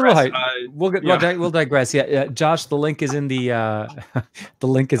 It's a little high. We'll digress. Yeah, Josh, the link is in the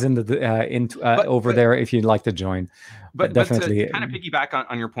over there if you'd like to join. But definitely, to kind of piggyback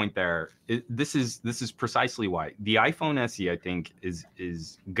on your point there, this is precisely why the iPhone SE, I think,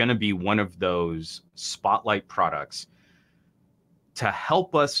 is going to be one of those spotlight products to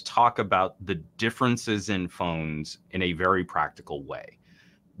help us talk about the differences in phones in a very practical way.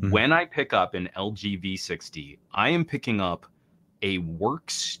 Mm-hmm. When I pick up an LG V60, I am picking up a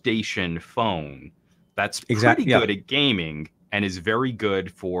workstation phone that's pretty good at gaming and is very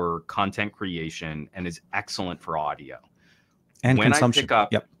good for content creation and is excellent for audio. And when consumption.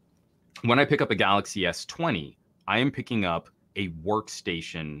 When I pick up a Galaxy S20, I am picking up a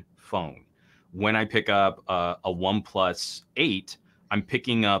workstation phone. When I pick up a OnePlus 8, I'm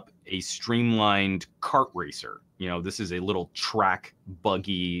picking up a streamlined kart racer. You know, this is a little track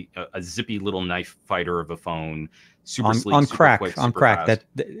buggy, a zippy little knife fighter of a phone. Super sleek, on super crack, quick, on super crack. fast.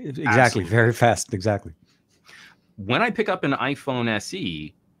 Exactly, Absolutely. very fast, exactly. When I pick up an iPhone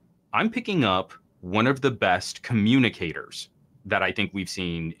SE, I'm picking up one of the best communicators that I think we've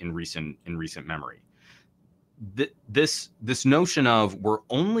seen in recent memory. This notion of we're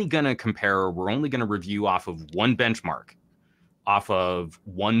only going to review off of one benchmark, off of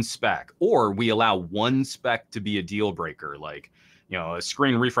one spec, or we allow one spec to be a deal breaker, like, you know, a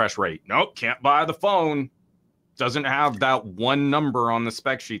screen refresh rate. Nope, can't buy the phone. Doesn't have that one number on the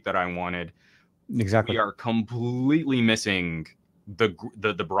spec sheet that I wanted. Exactly. We are completely missing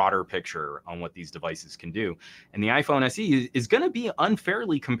the broader picture on what these devices can do. And the iPhone SE is going to be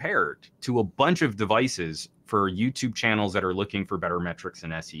unfairly compared to a bunch of devices for YouTube channels that are looking for better metrics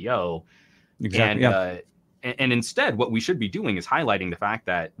in SEO. Exactly. And instead, what we should be doing is highlighting the fact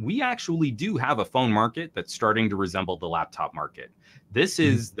that we actually do have a phone market that's starting to resemble the laptop market. This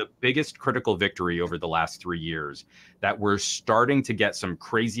is the biggest critical victory over the last 3 years, that we're starting to get some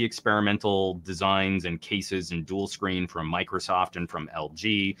crazy experimental designs and cases and dual screen from Microsoft and from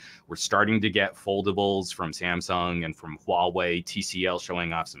LG. We're starting to get foldables from Samsung and from Huawei, TCL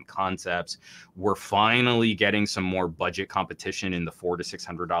showing off some concepts. We're finally getting some more budget competition in the $400 to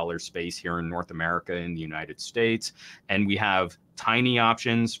 $600 space here in North America, in the United States. And we have tiny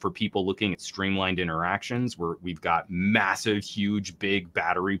options for people looking at streamlined interactions, where we've got massive, huge, big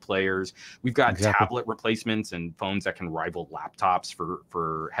battery players. We've got tablet replacements and phones that can rival laptops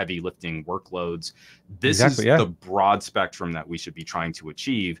for heavy lifting workloads. This is the broad spectrum that we should be trying to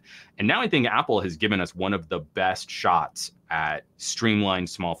achieve. And now I think Apple has given us one of the best shots at streamlined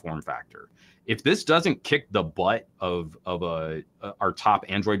small form factor. If this doesn't kick the butt of our top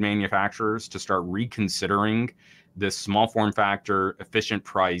Android manufacturers to start reconsidering this small form factor, efficient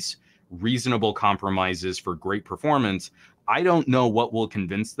price, reasonable compromises for great performance, I don't know what will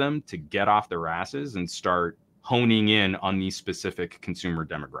convince them to get off their asses and start honing in on these specific consumer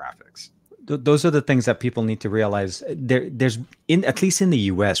demographics. Those are the things that people need to realize. There's at least in the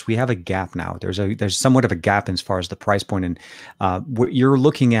US, we have a gap now. There's somewhat of a gap as far as the price point, and what you're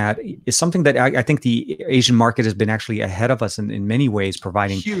looking at is something that I think the Asian market has been actually ahead of us in many ways,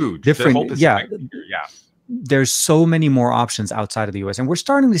 providing huge different. There's so many more options outside of the US, and we're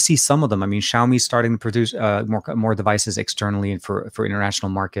starting to see some of them. I mean, Xiaomi's starting to produce more devices externally and for international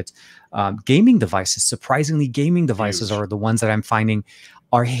markets. Gaming devices, surprisingly, gaming devices are the ones that I'm finding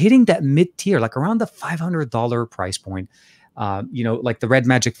are hitting that mid-tier, like around the $500 price point. You know, like the Red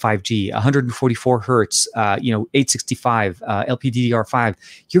Magic 5G, 144 hertz, 865, LPDDR5.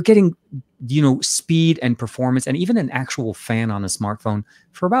 You're getting, speed and performance and even an actual fan on a smartphone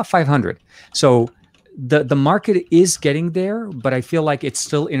for about 500. So the market is getting there, but I feel like it's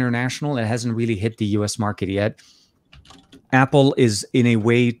still international. It hasn't really hit the US market yet. Apple is in a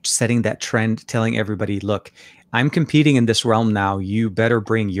way setting that trend, telling everybody, look, I'm competing in this realm now. You better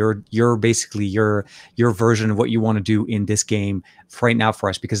bring your basically your version of what you want to do in this game right now for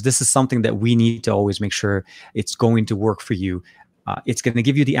us, because this is something that we need to always make sure it's going to work for you. It's going to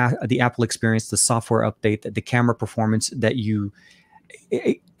give you the Apple experience, the software update, the camera performance that you.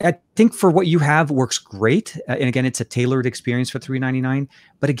 I think for what you have works great. And again, it's a tailored experience for $399.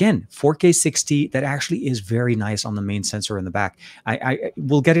 But again, 4K 60, that actually is very nice on the main sensor in the back. I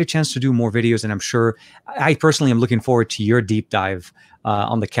will get a chance to do more videos, and I'm sure I personally am looking forward to your deep dive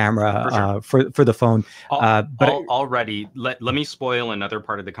on the camera for the phone. Already, let me spoil another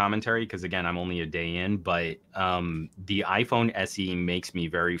part of the commentary, because again, I'm only a day in, but the iPhone SE makes me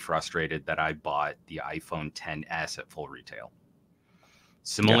very frustrated that I bought the iPhone XS at full retail.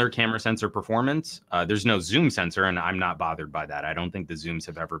 Similar camera sensor performance. There's no zoom sensor, and I'm not bothered by that. I don't think the zooms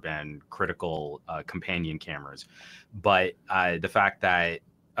have ever been critical companion cameras. But the fact that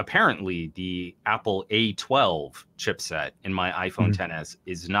apparently the Apple A12 chipset in my iPhone XS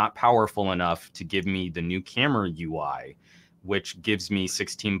is not powerful enough to give me the new camera UI, which gives me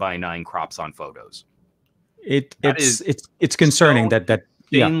 16:9 crops on photos. It's concerning so that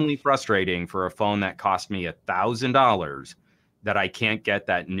insanely frustrating for a phone that cost me $1,000, that I can't get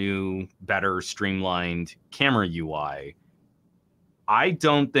that new, better, streamlined camera UI. I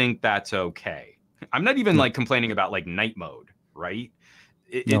don't think that's okay. I'm not even like complaining about like night mode, right?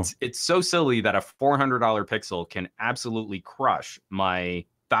 It's so silly that a $400 Pixel can absolutely crush my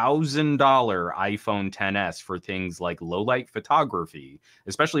iPhone XS for things like low light photography,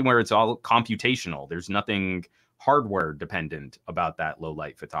 especially where it's all computational. There's nothing hardware dependent about that low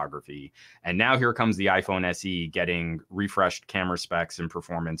light photography. And now here comes the iPhone SE getting refreshed camera specs and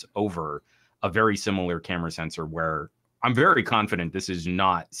performance over a very similar camera sensor, where I'm very confident this is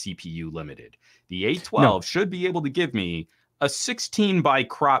not CPU limited. The A12 should be able to give me a 16 by 9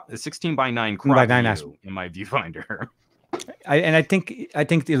 crop view in my viewfinder. I think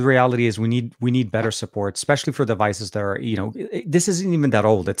the reality is we need better support, especially for devices that are, you know, this isn't even that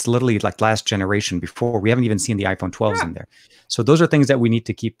old. It's literally like last generation before. We haven't even seen the iPhone 12s in there. So those are things that we need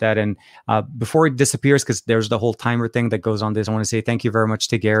to keep that in before it disappears, because there's the whole timer thing that goes on this. I want to say thank you very much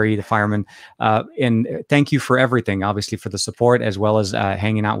to Gary, the fireman, and thank you for everything, obviously for the support, as well as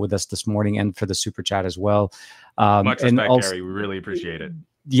hanging out with us this morning, and for the super chat as well. Much respect, Gary. We really appreciate it.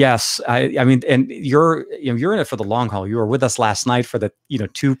 Yes, I mean, and you're in it for the long haul. You were with us last night for the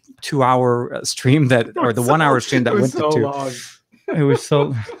 2-hour stream or the 1 hour stream that went to 2. Long. It was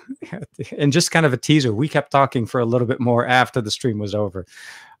so, and just kind of a teaser. We kept talking for a little bit more after the stream was over.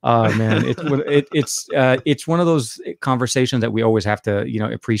 Man, it's one of those conversations that we always have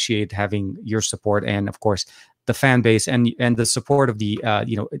to appreciate, having your support, and of course the fan base and the support of the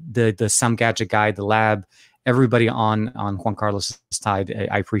the Some Gadget Guy, the lab. Everybody on Juan Carlos' side,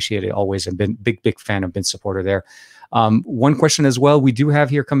 I appreciate it always, and been big fan of, been supporter there. One question as well we do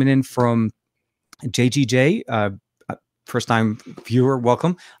have here coming in from JGJ, first time viewer,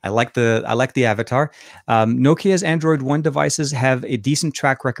 welcome. I like the avatar. Nokia's Android One devices have a decent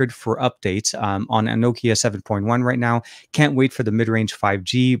track record for updates on a Nokia 7.1 right now. Can't wait for the mid-range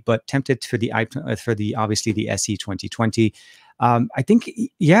 5G, but tempted for the obviously the SE 2020. I think,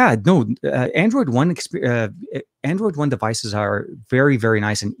 Android One devices are very, very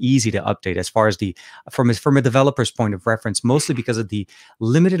nice and easy to update as far as from a developer's point of reference, mostly because of the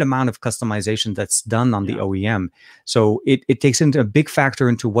limited amount of customization that's done on the OEM. So it takes into a big factor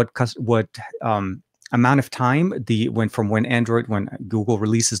into what amount of time when Google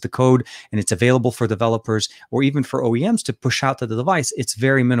releases the code and it's available for developers or even for OEMs to push out to the device, it's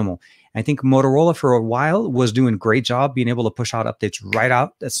very minimal. I think Motorola for a while was doing a great job being able to push out updates right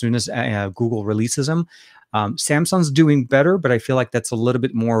out as soon as Google releases them. Samsung's doing better, but I feel like that's a little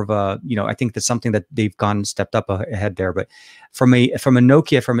bit more of a, I think that's something that they've stepped up ahead there. But from a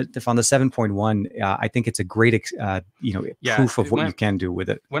Nokia, from the 7.1, I think it's a great, proof of what you can do with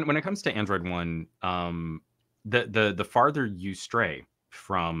it. When it comes to Android One, the farther you stray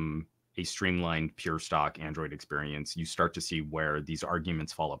from a streamlined pure stock Android experience, you start to see where these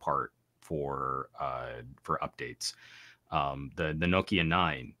arguments fall apart for updates. The Nokia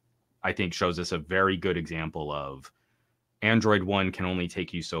 9, I think, shows us a very good example of Android One can only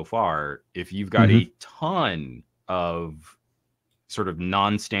take you so far. If you've got a ton of sort of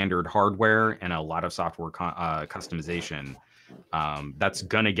non-standard hardware and a lot of software customization, that's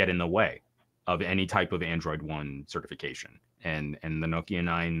gonna get in the way of any type of Android One certification. And the Nokia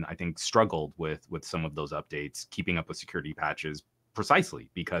 9, I think, struggled with some of those updates, keeping up with security patches, precisely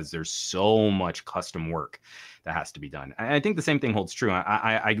because there's so much custom work that has to be done. And I think the same thing holds true.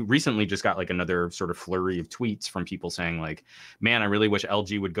 I recently just got like another sort of flurry of tweets from people saying like, man, I really wish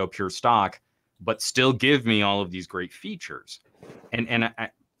LG would go pure stock, but still give me all of these great features. And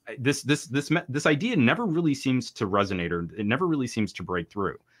this idea never really seems to resonate, or it never really seems to break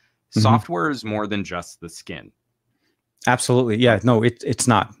through. Software is more than just the skin. Absolutely. Yeah, no, it's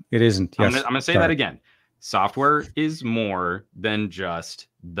not. It isn't. Yes. I'm gonna say that again. Software is more than just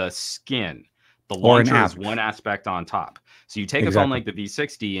the skin. The launcher is one aspect on top. So you take a phone like the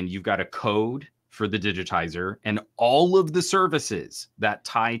V60 and you've got a code for the digitizer and all of the services that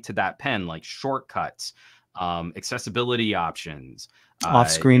tie to that pen, like shortcuts, accessibility options,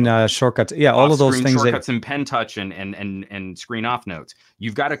 off-screen shortcuts. Yeah, all of those things. Shortcuts and pen touch and screen off notes.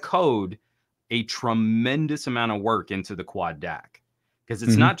 You've got to code a tremendous amount of work into the quad DAC, because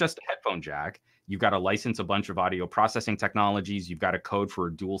it's not just a headphone jack. You've got to license a bunch of audio processing technologies. You've got a code for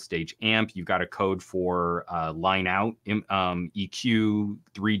a dual stage amp. You've got a code for line out, EQ,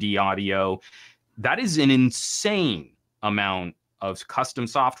 3D audio. That is an insane amount of custom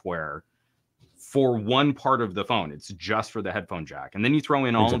software for one part of the phone. It's just for the headphone jack. And then you throw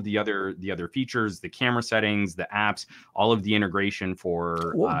in all of the other features, the camera settings, the apps, all of the integration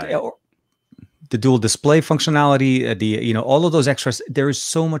for the dual display functionality, all of those extras. There is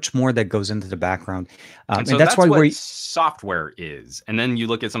so much more that goes into the background, and that's why what software is. And then you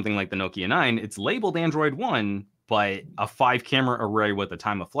look at something like the Nokia 9. It's labeled Android One, but a 5-camera array with a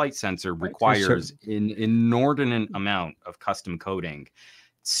time of flight sensor requires an inordinate amount of custom coding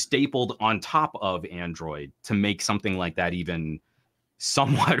stapled on top of Android to make something like that even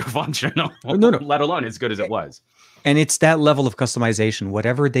somewhat functional, Oh, no, no. let alone as good as it was. And it's that level of customization.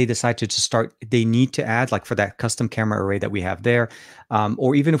 Whatever they decide to just start, they need to add, like for that custom camera array that we have there,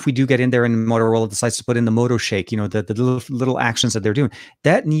 or even if we do get in there and Motorola decides to put in the Moto Shake, you know, the little actions that they're doing,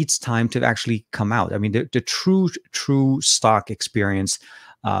 that needs time to actually come out. I mean, the true stock experience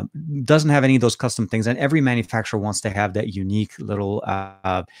doesn't have any of those custom things, and every manufacturer wants to have that unique little,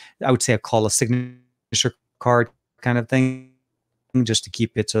 I would say, a signature card kind of thing, just to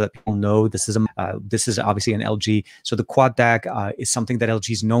keep it so that people know this is obviously an LG. So the quad DAC is something that LG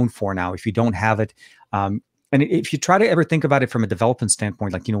is known for now. If you don't have it, and if you try to ever think about it from a development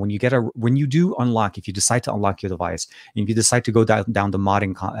standpoint, like, you know, when you do unlock, if you decide to unlock your device, and if you decide to go down the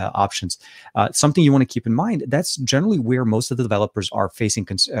modding options, something you want to keep in mind, that's generally where most of the developers are facing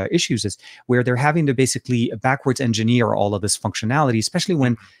issues, is where they're having to basically backwards engineer all of this functionality, especially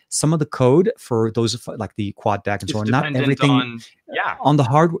when some of the code for those like the quad DAC and so on, not everything on the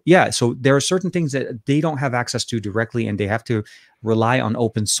hardware. Yeah. So there are certain things that they don't have access to directly, and they have to rely on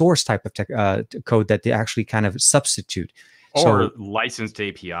open source type of code that they actually kind of substitute. Or licensed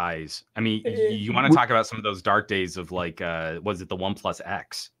APIs. I mean, you want to talk about some of those dark days of like, was it the OnePlus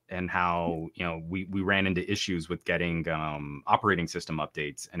X, and how, you know, we ran into issues with getting operating system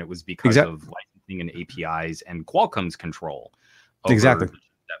updates, and it was because of licensing and APIs and Qualcomm's control over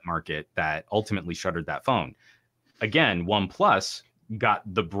that market that ultimately shuttered that phone. Again, OnePlus got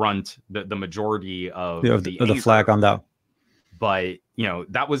the brunt, the majority of the flag on that. But, you know,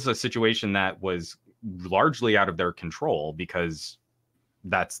 that was a situation that was largely out of their control, because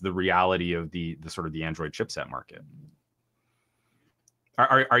that's the reality of the sort of the Android chipset market.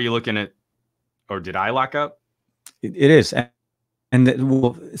 Are you looking at, or did I lock up? It is.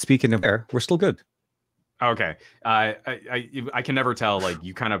 And speaking of there, we're still good. Okay. I can never tell. Like,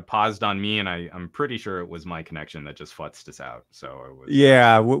 you kind of paused on me, and I'm pretty sure it was my connection that just futzed us out. So it was,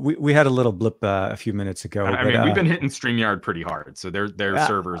 yeah, we had a little blip a few minutes ago. I mean, we've been hitting StreamYard pretty hard, so their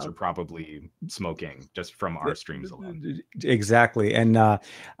servers are probably smoking just from our streams alone. Exactly. And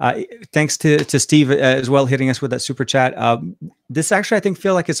thanks to Steve as well, hitting us with that super chat. This actually, I think,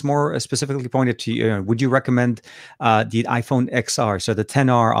 feel like it's more specifically pointed to you. Would you recommend the iPhone XR, so the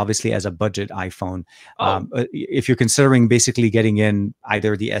 10R, obviously as a budget iPhone? If you're considering basically getting in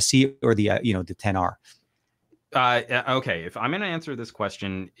either the SE or the the 10R. Okay, if I'm going to answer this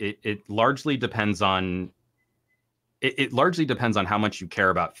question, it largely depends on how much you care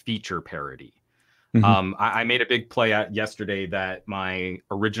about feature parity. I made a big play out yesterday that my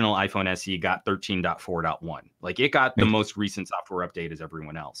original iPhone SE got 13.4.1. Like, it got the most recent software update as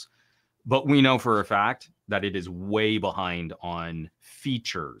everyone else. But we know for a fact that it is way behind on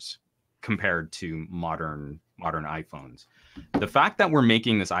features compared to modern iPhones. The fact that we're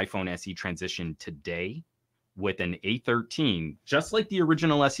making this iPhone SE transition today with an A13, just like the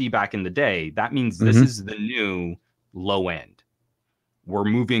original SE back in the day, that means this is the new low end. We're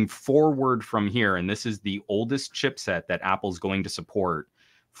moving forward from here, and this is the oldest chipset that Apple's going to support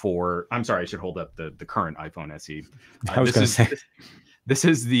for, I'm sorry, I should hold up the current iPhone SE. I was going to say. This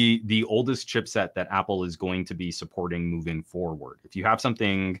is the oldest chipset that Apple is going to be supporting moving forward. If you have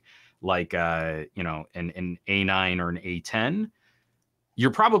something like an A9 or an A10,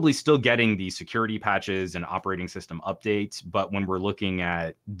 you're probably still getting the security patches and operating system updates. But when we're looking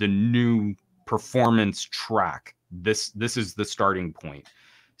at the new performance track, this is the starting point.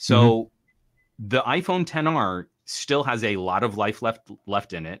 So the iPhone XR still has a lot of life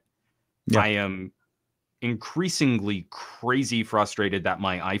left in it. I am increasingly crazy frustrated that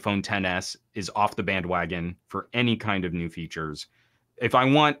my iPhone XS is off the bandwagon for any kind of new features. If I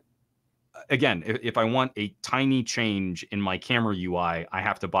want a tiny change in my camera UI, I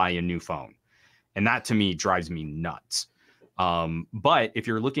have to buy a new phone. And that, to me, drives me nuts. But if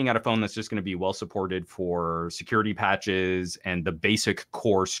you're looking at a phone that's just going to be well supported for security patches and the basic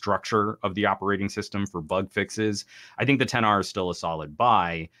core structure of the operating system for bug fixes, I think the XR is still a solid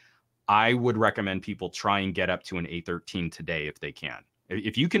buy. I would recommend people try and get up to an A13 today if they can.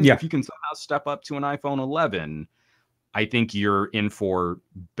 If you can somehow step up to an iPhone 11, I think you're in for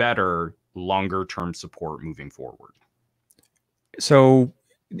better longer term support moving forward. So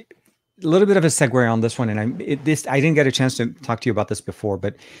a little bit of a segue on this one, and I didn't get a chance to talk to you about this before,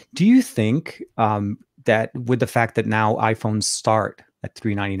 but do you think that with the fact that now iPhones start at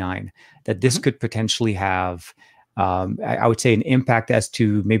 $399, that this could potentially have I would say an impact as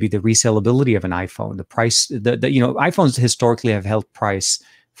to maybe the resaleability of an iPhone, the price, iPhones historically have held price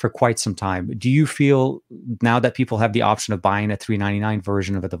for quite some time. Do you feel now that people have the option of buying a $399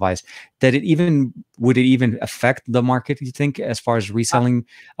 version of a device that would it even affect the market, you think, as far as reselling,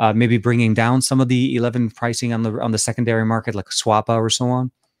 maybe bringing down some of the 11 pricing on the secondary market, like Swappa or so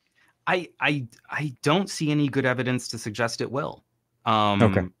on? I don't see any good evidence to suggest it will.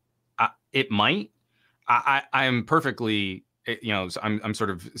 Okay. It might. I'm perfectly, I'm sort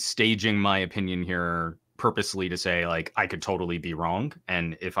of staging my opinion here purposely to say, like, I could totally be wrong,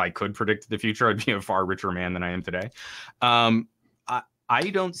 and if I could predict the future, I'd be a far richer man than I am today. I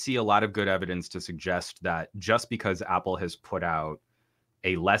don't see a lot of good evidence to suggest that just because Apple has put out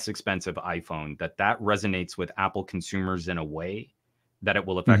a less expensive iPhone, that resonates with Apple consumers in a way that it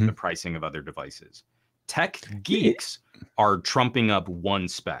will affect the pricing of other devices. Tech geeks are trumping up one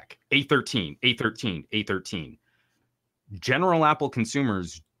spec, A13, A13, A13. General Apple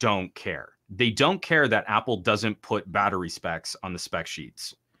consumers don't care. They don't care that Apple doesn't put battery specs on the spec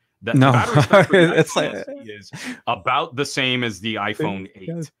sheets. The battery spec for the iPhone SE is about the same as the iPhone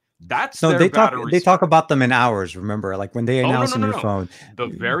 8. That's their battery they spec. talk about them in hours, remember? Like when they announce a new phone. The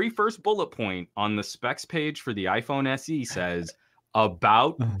very first bullet point on the specs page for the iPhone SE says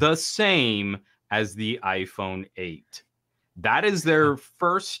about the same as the iPhone 8. That is their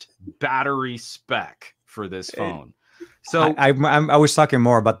first battery spec for this phone. So I was talking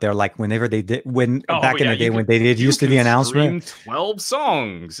more about their, like, whenever they did, back in the day when they did used to the announcement, 12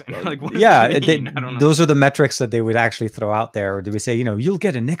 songs. Like, what yeah, I don't know. Those are the metrics that they would actually throw out there. Or do we say, you'll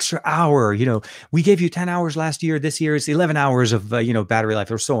get an extra hour? We gave you 10 hours last year. This year it's 11 hours of battery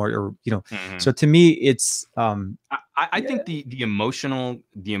life, or so, or So to me, it's I think the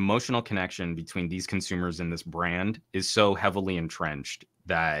emotional connection between these consumers and this brand is so heavily entrenched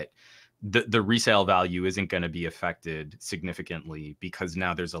that the resale value isn't going to be affected significantly because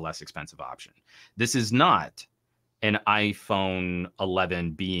now there's a less expensive option. This is not an iPhone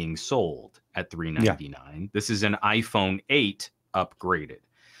 11 being sold at $399. Yeah. This is an iPhone 8 upgraded.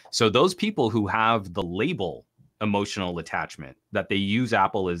 So those people who have the label emotional attachment, that they use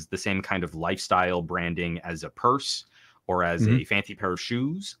Apple as the same kind of lifestyle branding as a purse or as a fancy pair of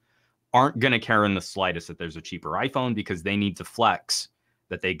shoes, aren't going to care in the slightest that there's a cheaper iPhone, because they need to flex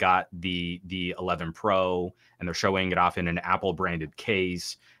that they got the 11 Pro and they're showing it off in an Apple branded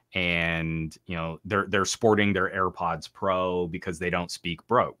case, and they're sporting their AirPods Pro because they don't speak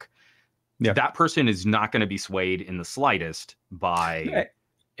broke. Yeah. That person is not going to be swayed in the slightest by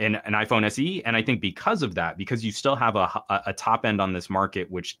an iPhone SE. And I think because of that, because you still have a top end on this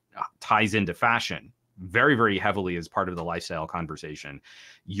market, which ties into fashion very, very heavily as part of the lifestyle conversation,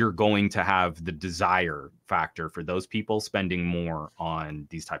 you're going to have the desire factor for those people spending more on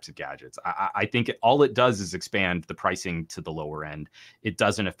these types of gadgets. I think all it does is expand the pricing to the lower end. It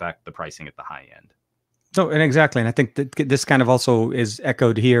doesn't affect the pricing at the high end. So, and exactly, and I think that this kind of also is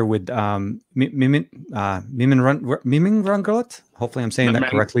echoed here with Mimingranglot. Hopefully, I'm saying that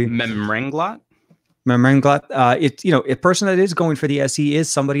correctly. Memranglot. It's a person that is going for the SE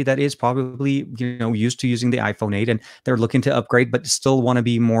is somebody that is probably used to using the iPhone 8, and they're looking to upgrade, but still want to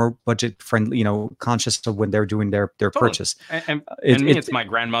be more budget friendly, conscious of when they're doing their purchase. And it's my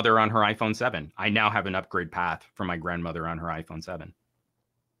grandmother on her iPhone 7. I now have an upgrade path for my grandmother on her iPhone 7.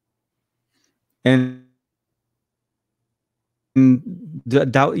 And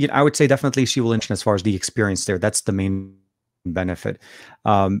I would say definitely she will as far as the experience there. That's the main benefit.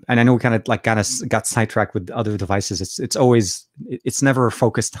 And I know we kind of got sidetracked with other devices. It's never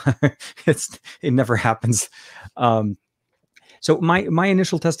focused. It never happens. So my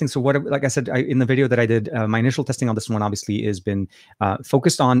initial testing. So like I said, in the video that I did, my initial testing on this one obviously has been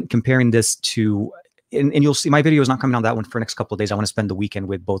focused on comparing this to. And you'll see my video is not coming on that one for the next couple of days. I want to spend the weekend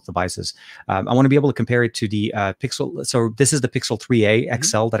with both devices. I want to be able to compare it to the Pixel. So this is the Pixel 3a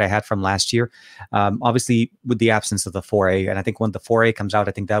XL that I had from last year. Obviously, with the absence of the 4a, and I think when the 4a comes out,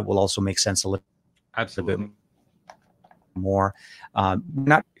 I think that will also make sense a little bit more.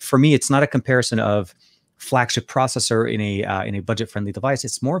 Not for me, it's not a comparison of flagship processor in a budget-friendly device.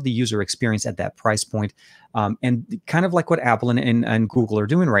 It's more of the user experience at that price point, and kind of like what Apple and Google are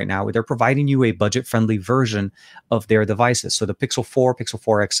doing right now. They're providing you a budget-friendly version of their devices. So the Pixel 4, Pixel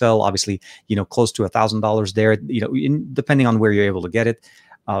 4 XL, obviously, close to $1,000 there. Depending on where you're able to get it.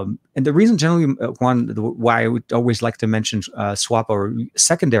 And the reason generally, why I would always like to mention swap or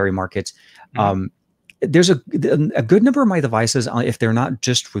secondary markets. There's a good number of my devices, if they're not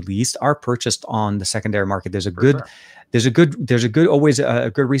just released, are purchased on the secondary market. There's a good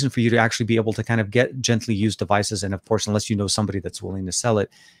reason for you to actually be able to kind of get gently used devices. And of course, unless you know somebody that's willing to sell it,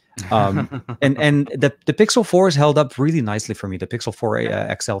 And the Pixel 4 has held up really nicely for me. The Pixel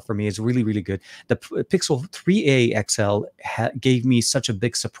 4a XL for me is really, really good. The Pixel 3a XL gave me such a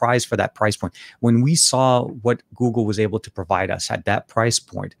big surprise for that price point. When we saw what Google was able to provide us at that price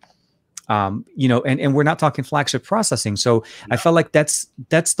point, you know, and we're not talking flagship processing. So I felt like that's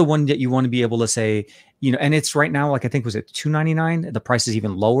the one that you want to be able to say, you know, and it's right now, like I think was it $299. The price is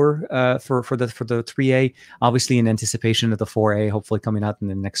even lower for the 3A, obviously in anticipation of the 4A, hopefully coming out in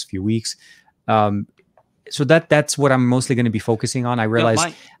the next few weeks. So that's what I'm mostly going to be focusing on. I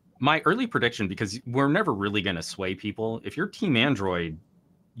realized my early prediction, because we're never really going to sway people. If you're Team Android,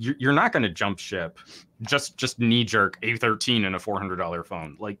 you're not going to jump ship just knee jerk A13 and a $400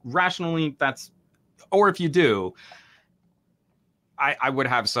 phone. Like rationally, that's, or if you do, I would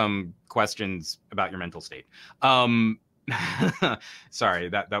have some questions about your mental state. Sorry,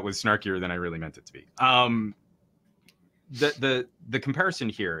 that was snarkier than I really meant it to be. The comparison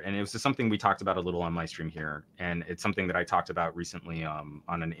here, and it was just something we talked about a little on my stream here, and it's something that I talked about recently on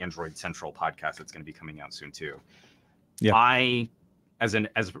an Android Central podcast that's going to be coming out soon too. Yeah. I, as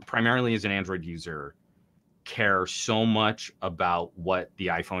primarily as an Android user, care so much about what the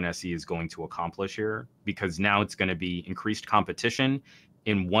iPhone SE is going to accomplish here, because now it's going to be increased competition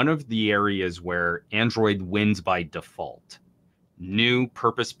in one of the areas where Android wins by default. New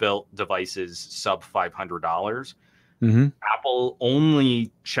purpose-built devices sub $500. Apple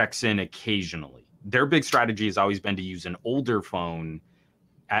only checks in occasionally. Their big strategy has always been to use an older phone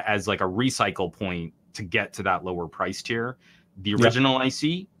as like a recycle point to get to that lower price tier. The original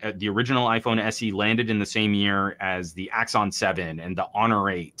the original iPhone SE landed in the same year as the Axon 7 and the Honor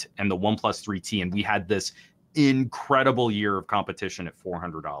 8 and the OnePlus 3T, and we had this incredible year of competition at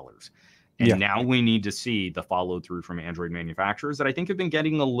 $400. And now we need to see the follow through from Android manufacturers that I think have been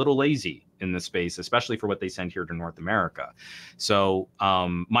getting a little lazy in this space, especially for what they send here to North America. So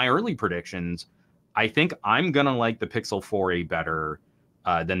my early predictions, I think I'm going to like the Pixel 4a better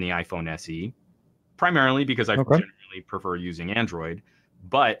than the iPhone SE, primarily because I generally prefer using Android.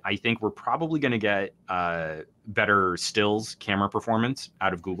 But I think we're probably going to get better stills camera performance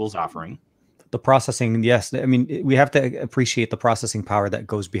out of Google's offering. The processing, yes. I mean, we have to appreciate the processing power that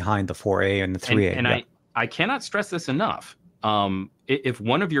goes behind the 4A and the 3A. And I cannot stress this enough. If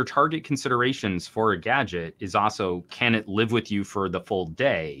one of your target considerations for a gadget is also, can it live with you for the full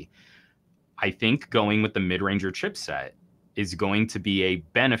day? I think going with the mid-ranger chipset is going to be a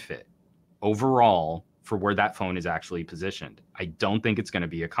benefit overall for where that phone is actually positioned. I don't think it's going to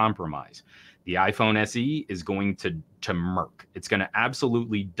be a compromise. The iPhone SE is going to murk. It's going to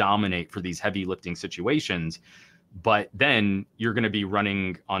absolutely dominate for these heavy lifting situations, but then you're going to be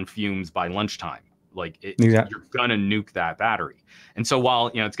running on fumes by lunchtime. Like you're going to nuke that battery. And so while,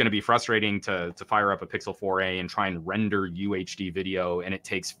 you know, it's going to be frustrating to fire up a Pixel 4a and try and render UHD video, and it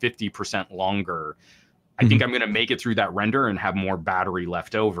takes 50% longer, I think I'm going to make it through that render and have more battery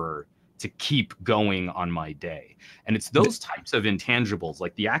left over to keep going on my day. And it's those types of intangibles,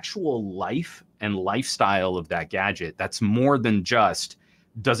 like the actual life and lifestyle of that gadget, that's more than just,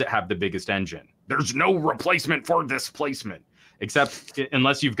 does it have the biggest engine? There's no replacement for displacement, except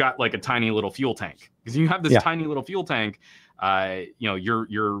unless you've got like a tiny little fuel tank. Because you have this tiny little fuel tank, you know,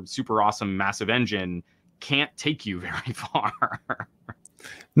 your super awesome massive engine can't take you very far.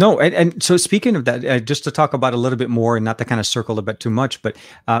 No, and so speaking of that, just to talk about a little bit more and not to kind of circle a bit too much, but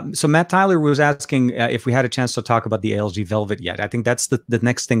so Matt Tyler was asking if we had a chance to talk about the LG Velvet yet. I think that's the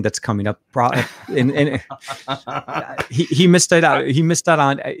next thing that's coming up. And he missed it out. He missed out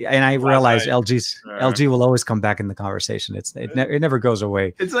on, and I realized LG will always come back in the conversation. It never goes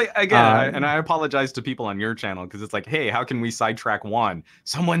away. It's like, again, and I apologize to people on your channel because it's like, hey, how can we sidetrack Juan?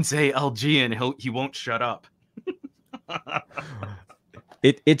 Someone say LG and he won't shut up.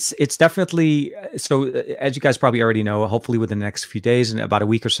 It's definitely, so as you guys probably already know, hopefully within the next few days, in about a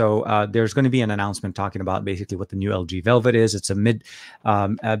week or so, there's going to be an announcement talking about basically what the new LG Velvet is. It's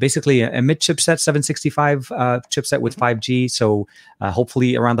a basically a mid chipset, 765 chipset with 5G. So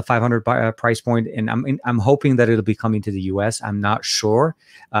hopefully around the 500 price point. And I'm hoping that it'll be coming to the US. I'm not sure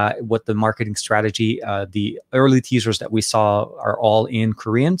what the marketing strategy, the early teasers that we saw are all in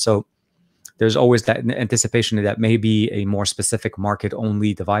Korean. So there's always that anticipation that may be a more specific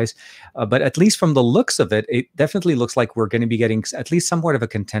market-only device. But at least from the looks of it, it definitely looks like we're going to be getting at least somewhat of a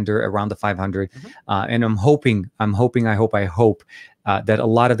contender around the 500. And I hope that a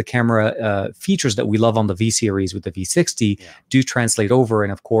lot of the camera features that we love on the V series with the V60 do translate over.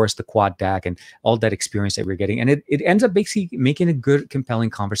 And of course, the quad DAC and all that experience that we're getting. And it ends up basically making a good, compelling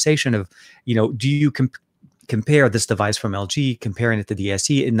conversation of, you know, do you compare this device from LG, comparing it to the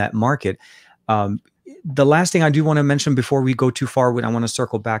SE in that market? the last thing I do want to mention before we go too far, when I want to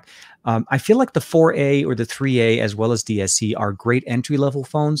circle back, I feel like the 4A or the 3A as well as the SE are great entry level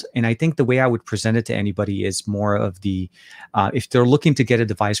phones, and I think the way I would present it to anybody is more of the if they're looking to get a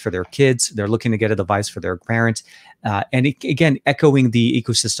device for their kids, they're looking to get a device for their parents, and again, echoing the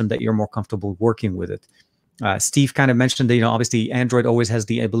ecosystem that you're more comfortable working with it. Steve kind of mentioned that, obviously Android always has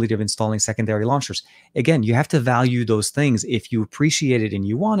the ability of installing secondary launchers. Again, you have to value those things. If you appreciate it and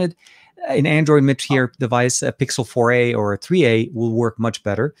you want it, an Android mid-tier device, a Pixel 4a or a 3a will work much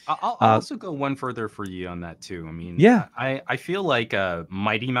better. I'll also go one further for you on that too. I mean, yeah, I feel like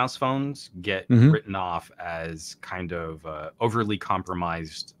Mighty Mouse phones get written off as kind of overly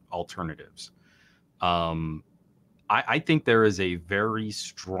compromised alternatives. I think there is a very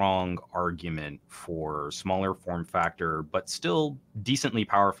strong argument for smaller form factor, but still decently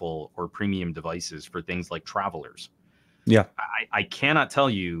powerful or premium devices for things like travelers. Yeah. I cannot tell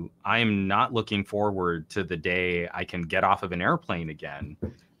you, I am not looking forward to the day I can get off of an airplane again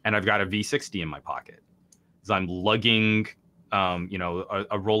and I've got a V60 in my pocket. So I'm lugging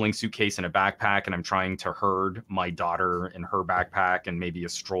a rolling suitcase and a backpack, and I'm trying to herd my daughter in her backpack and maybe a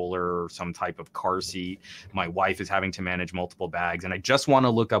stroller or some type of car seat. My wife is having to manage multiple bags, and I just want to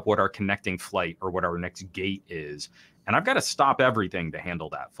look up what our connecting flight or what our next gate is. And I've got to stop everything to handle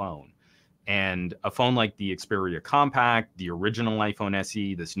that phone. And a phone like the Xperia Compact, the original iPhone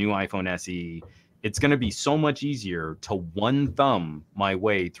SE, this new iPhone SE, it's going to be so much easier to one thumb my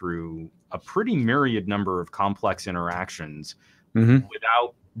way through a pretty myriad number of complex interactions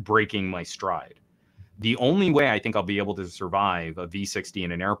without breaking my stride. The only way I think I'll be able to survive a V60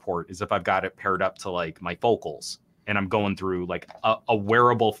 in an airport is if I've got it paired up to like my focals and I'm going through like a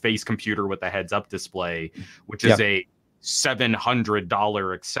wearable face computer with a heads up display, which is a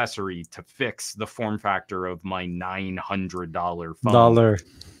 $700 accessory to fix the form factor of my $900 phone.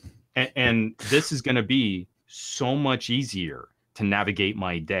 And this is going to be so much easier to navigate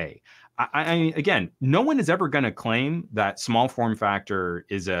my day. I again, no one is ever going to claim that small form factor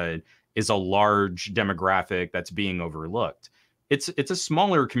is a large demographic that's being overlooked. It's a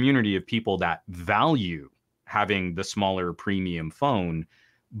smaller community of people that value having the smaller premium phone.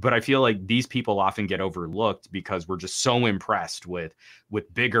 But I feel like these people often get overlooked because we're just so impressed with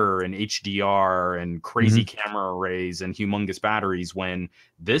bigger and HDR and crazy camera arrays and humongous batteries, when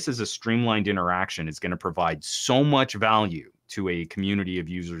this is a streamlined interaction. It's going to provide so much value to a community of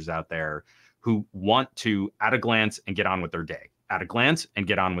users out there who want to, at a glance, and get on with their day. At a glance and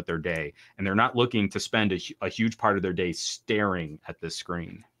get on with their day. And they're not looking to spend a huge part of their day staring at this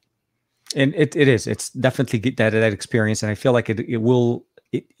screen. And it's definitely that experience. And I feel like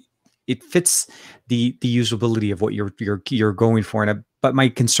it fits the usability of what you're going for. But my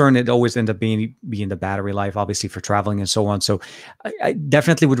concern, it always ends up being the battery life, obviously for traveling and so on. So I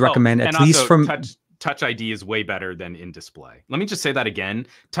definitely would recommend, at least from Touch ID is way better than in display. Let me just say that again.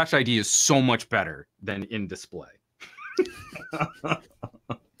 Touch ID is so much better than in display.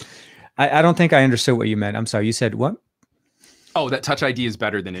 I don't think I understood what you meant. I'm sorry. You said what? Oh, that Touch ID is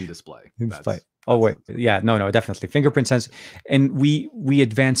better than in display. Oh wait, yeah, no, definitely fingerprint sensor, and we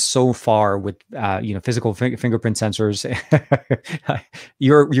advanced so far with physical fingerprint sensors.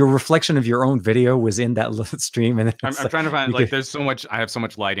 your reflection of your own video was in that little stream, and I'm trying to find there's so much. I have so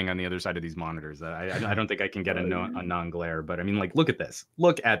much lighting on the other side of these monitors that I don't think I can get a non-glare. But I mean, like, look at this.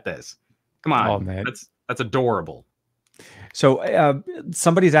 Look at this. Come on, oh man, that's adorable. So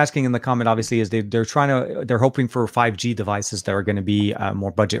somebody's asking in the comment, obviously, is they're hoping for 5G devices that are going to be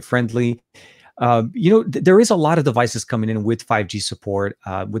more budget friendly. There is a lot of devices coming in with 5G support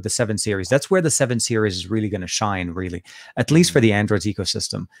with the 7 series. That's where the 7 series is really going to shine, really, at least for the Android's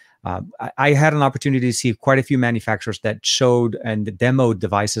ecosystem. I had an opportunity to see quite a few manufacturers that showed and demoed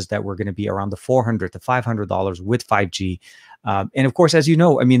devices that were going to be around the $400 to $500 with 5G. And of course, as you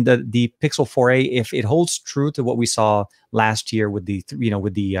know, I mean, the Pixel 4a, if it holds true to what we saw last year with the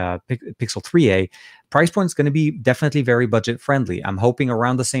Pixel 3a, price point is going to be definitely very budget friendly. I'm hoping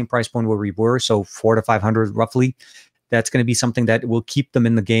around the same price point where we were, so $400 to $500 roughly. That's going to be something that will keep them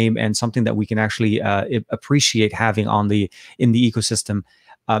in the game and something that we can actually appreciate having in the ecosystem.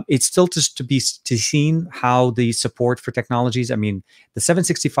 It's still just to be seen how the support for technologies. I mean, the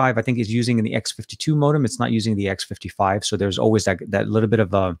 765, I think, is using the X52 modem. It's not using the X55. So there's always that little bit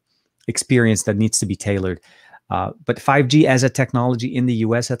of experience that needs to be tailored. But 5G as a technology in the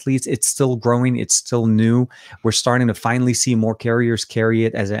US, at least, it's still growing. It's still new. We're starting to finally see more carriers carry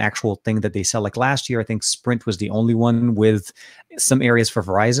it as an actual thing that they sell. Like last year, I think Sprint was the only one with some areas for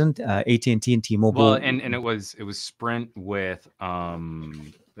Verizon, AT&T and T-Mobile. Well, and it was Sprint with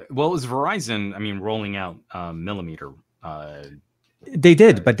it was Verizon. I mean, rolling out millimeter. They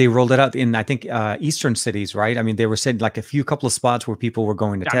did, but they rolled it out in, I think, eastern cities, right? I mean, they were saying like a couple of spots where people were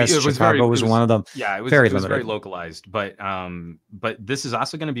going to Yeah, I mean, test. Chicago was one of them. yeah, Very it was very limited. localized, but this is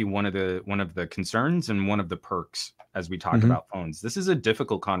also going to be one of the concerns and one of the perks as we talk Hmm. about phones. This is a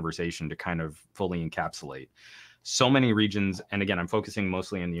difficult conversation to kind of fully encapsulate. So many regions, and again, I'm focusing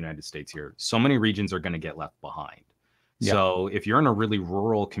mostly in the United States here. So many regions are going to get left behind. Yeah. So if you're in a really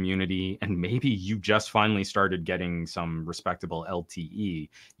rural community and maybe you just finally started getting some respectable LTE,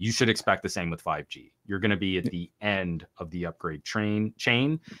 you should expect the same with 5G. You're going to be at the end of the upgrade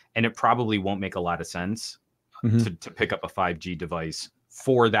chain, and it probably won't make a lot of sense Hmm. to pick up a 5G device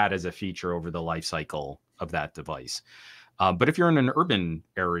for that as a feature over the life cycle of that device. But if you're in an urban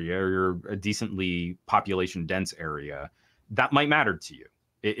area or you're a decently population dense area, that might matter to you.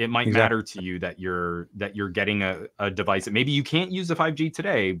 It might Exactly. matter to you that you're getting a device that maybe you can't use the 5G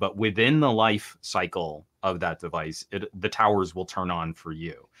today, but within the life cycle of that device, the towers will turn on for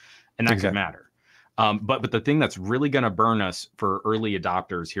you, and that could Exactly. matter. But the thing that's really going to burn us for early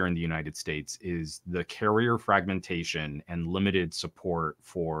adopters here in the United States is the carrier fragmentation and limited support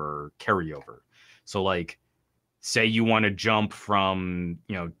for carryover. So like, say you want to jump from,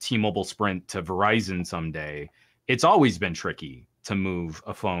 T-Mobile Sprint to Verizon someday, it's always been tricky to move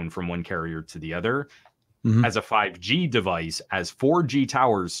a phone from one carrier to the other. Hmm. As a 5G device, as 4G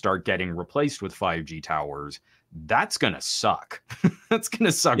towers start getting replaced with 5G towers, that's going to suck. That's going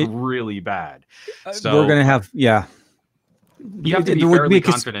to suck It, really bad. we're So gonna have, yeah. you have to be There would be fairly a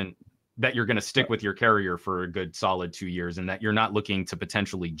confident that you're going to stick with your carrier for a good solid 2 years and that you're not looking to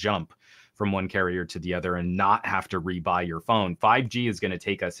potentially jump from one carrier to the other and not have to rebuy your phone. 5G is going to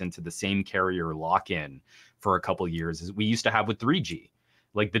take us into the same carrier lock-in for a couple years as we used to have with 3G.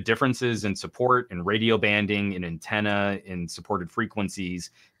 Like the differences in support and radio banding and antenna and supported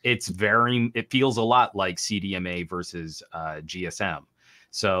frequencies, it feels a lot like CDMA versus GSM.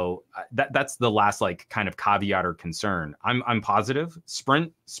 So that's the last like kind of caveat or concern. I'm positive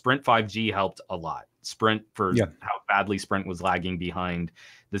Sprint 5G helped a lot. Sprint, for Yeah. how badly Sprint was lagging behind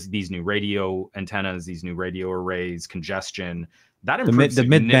these new radio antennas, these new radio arrays, congestion, that improved The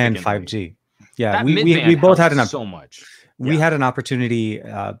mid band significantly. 5G. Yeah, That we mid-band both helped had so much. we Yeah. had an opportunity,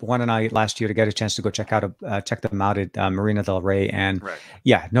 Juan and I, last year to get a chance to go check them out at Marina del Rey, and Right.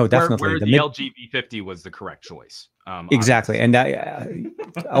 yeah, no, definitely Where the the mid. LG V50 was the correct choice. Exactly, Obviously. and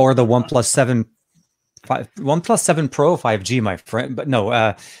or the OnePlus 7 Pro 5G, my friend. But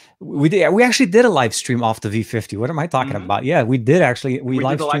no, we actually did a live stream off the V50. What am I talking Mhm. about? Yeah, we did actually. We We did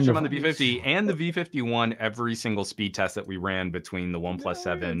live the live streamed stream on the V50, and the V50 won every single speed test that we ran between the OnePlus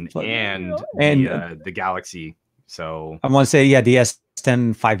 7 and and the Galaxy. So I want to say, yeah, the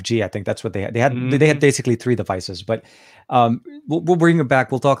S10 5G. I think that's what they had. They had mhm. basically three devices, but we'll bring it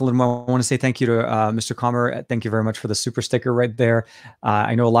back. We'll talk a little more. I want to say thank you to Mr. Comer. Thank you very much for the super sticker right there.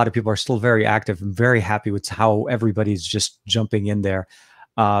 I know a lot of people are still very active and very happy with how everybody's just jumping in there.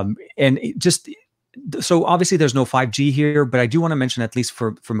 And so obviously there's no 5G here, but I do want to mention, at least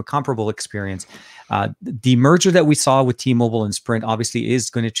from a comparable experience, the merger that we saw with T-Mobile and Sprint obviously is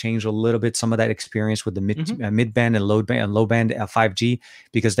going to change a little bit some of that experience with the mid band and low band 5G,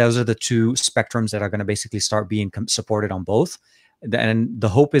 because those are the two spectrums that are going to basically start being supported on both. And the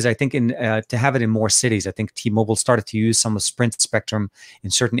hope is, I think, to have it in more cities. I think T-Mobile started to use some of Sprint spectrum in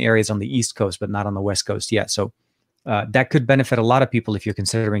certain areas on the East Coast, but not on the West Coast yet. So that could benefit a lot of people if you're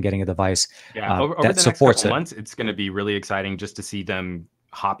considering getting a device Over that the next supports couple it. months, it's going to be really exciting just to see them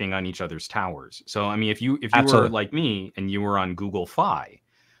hopping on each other's towers. So I mean, if you were Absolutely. like me and you were on Google Fi,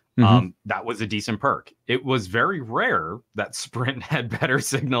 Hmm. that was a decent perk. It was very rare that Sprint had better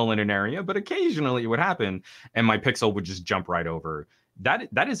signal in an area, but occasionally it would happen, and my Pixel would just jump right over. That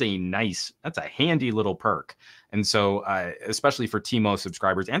is that's a handy little perk. And so, especially for T-Mo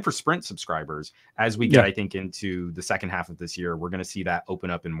subscribers and for Sprint subscribers, as we get, Yeah. I think, into the second half of this year, we're going to see that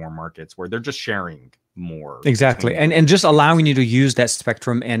open up in more markets where they're just sharing more. Exactly, and just allowing you to use that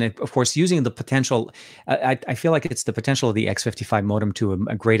spectrum, and of course using the potential. I feel like it's the potential of the X55 modem to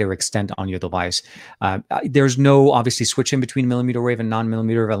a greater extent on your device. There's no obviously switch in between millimeter wave and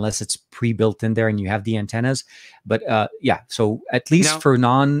non-millimeter wave unless it's pre-built in there and you have the antennas. But yeah, so at least Now, for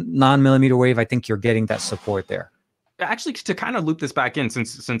non-millimeter wave, I think you're getting that support there. actually, to kind of loop this back in,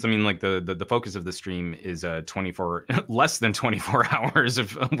 since I mean, like the focus of the stream is 24 less than 24 hours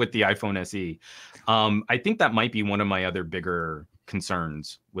with the iPhone SE. I think that might be one of my other bigger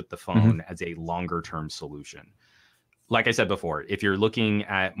concerns with the phone as a longer term solution. Like I said before, if you're looking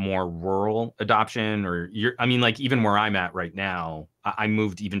at more rural adoption, or I mean, like even where I'm at right now, I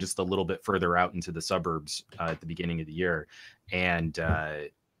moved even just a little bit further out into the suburbs at the beginning of the year, and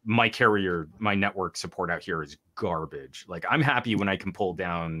my carrier, my network support out here is garbage. Like, I'm happy when I can pull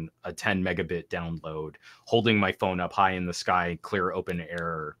down a 10 megabit download, holding my phone up high in the sky, clear open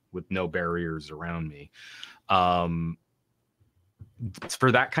air with no barriers around me.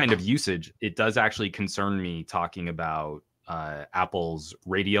 For that kind of usage, it does actually concern me talking about Apple's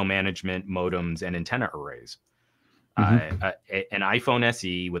radio management, modems, and antenna arrays. An iPhone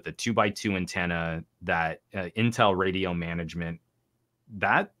SE with a 2x2 antenna, that Intel radio management,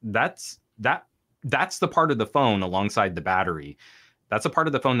 that's the part of the phone alongside the battery. That's a part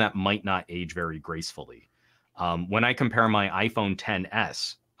of the phone that might not age very gracefully. When I compare my iPhone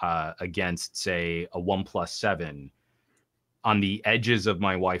XS against, say, a OnePlus 7 on the edges of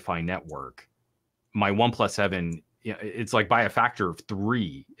my Wi-Fi network, my OnePlus 7, it's like by a factor of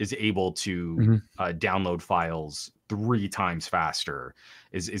 3 is able to download files 3 times faster,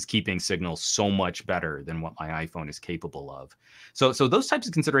 is keeping signals so much better than what my iPhone is capable of. So those types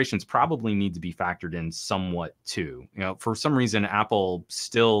of considerations probably need to be factored in somewhat too. For some reason, Apple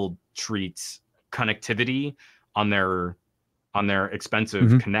still treats connectivity on their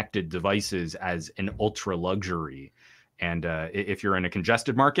expensive connected devices as an ultra luxury. And if you're in a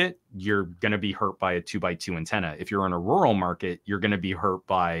congested market, you're going to be hurt by a 2x2 antenna. If you're in a rural market, you're going to be hurt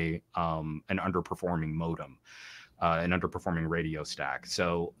by an underperforming modem, an underperforming radio stack.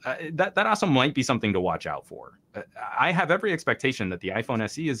 So that also might be something to watch out for. I have every expectation that the iPhone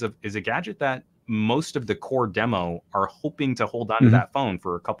SE is a gadget that most of the core demo are hoping to hold on to that phone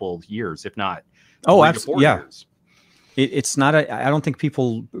for a couple of years, if not 3 to 4 years. It's not I don't think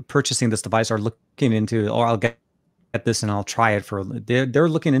people purchasing this device are looking into, or I'll get this and I'll try it for. They're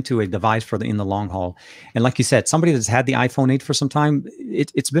looking into a device for in the long haul. And like you said, somebody that's had the iPhone 8 for some time,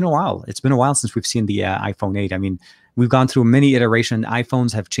 it's been a while. It's been a while since we've seen the iPhone 8. I mean, we've gone through many iterations.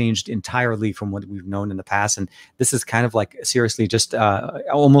 iPhones have changed entirely from what we've known in the past, and this is kind of like seriously just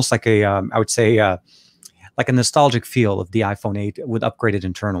almost like a I would say like a nostalgic feel of the iPhone 8 with upgraded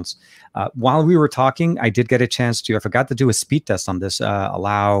internals. While we were talking, I did get a chance to, I forgot to do a speed test on this,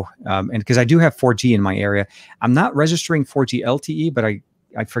 and because I do have 4G in my area. I'm not registering 4G LTE, but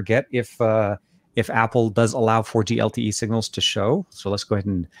I forget if Apple does allow 4G LTE signals to show. So let's go ahead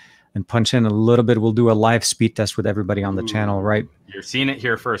and punch in a little bit. We'll do a live speed test with everybody on the channel, right? You're seeing it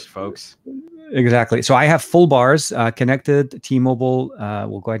here first, folks. Exactly. So I have full bars connected, T-Mobile.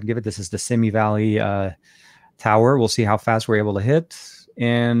 We'll go ahead and give it. This is the Simi Valley tower. We'll see how fast we're able to hit.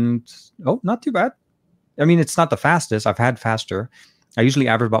 And, not too bad. I mean, it's not the fastest. I've had faster. I usually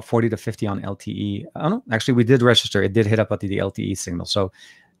average about 40 to 50 on LTE. I don't know. Actually, we did register. It did hit up at the LTE signal. So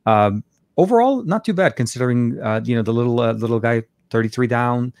overall, not too bad considering, the little guy, 33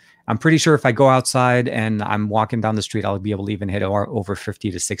 down. I'm pretty sure if I go outside and I'm walking down the street, I'll be able to even hit over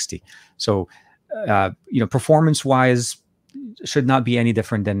 50 to 60. So, performance-wise, should not be any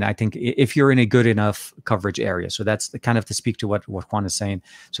different than, I think, if you're in a good enough coverage area. So that's kind of to speak to what Juan is saying.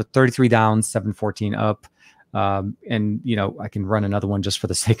 So 33 down, 714 up. And, I can run another one just for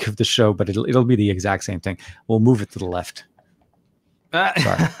the sake of the show, but it'll be the exact same thing. We'll move it to the left. Sorry.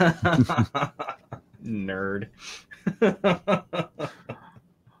 Nerd.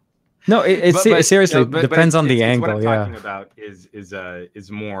 No, it seriously depends on the angle. What I'm talking about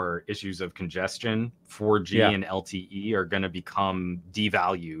is more issues of congestion. 4G and LTE are going to become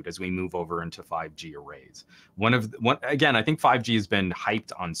devalued as we move over into 5G arrays. Again, I think 5G has been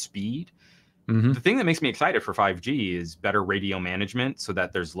hyped on speed. The thing that makes me excited for 5G is better radio management, so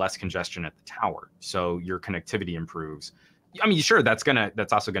that there's less congestion at the tower, so your connectivity improves. I mean, sure, that's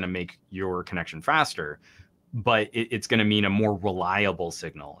also gonna make your connection faster, but it's going to mean a more reliable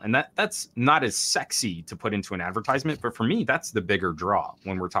signal. And that's not as sexy to put into an advertisement, but for me, that's the bigger draw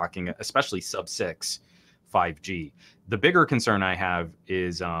when we're talking, especially sub-6 5G. The bigger concern I have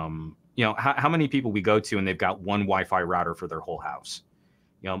is, how many people we go to and they've got one Wi-Fi router for their whole house.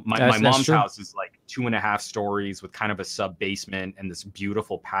 My mom's house is like 2.5 stories with kind of a sub basement and this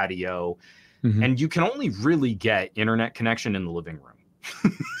beautiful patio. And you can only really get internet connection in the living room.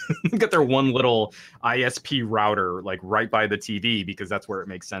 Get their one little ISP router like right by the TV because that's where it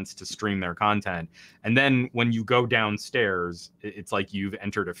makes sense to stream their content. And then when you go downstairs, it's like you've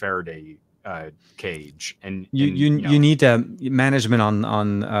entered a Faraday cage. And you need management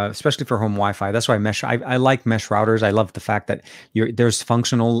on especially for home Wi-Fi. That's why mesh. I like mesh routers. I love the fact that there's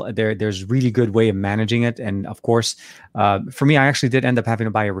functional. There's really good way of managing it. And of course, for me, I actually did end up having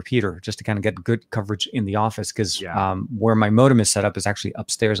to buy a repeater just to kind of get good coverage in the office because where my modem is set up is actually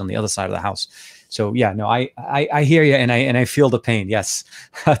upstairs on the other side of the house. So yeah, no, I hear you and I feel the pain. Yes,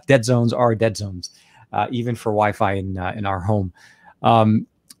 dead zones are dead zones, even for Wi-Fi in our home.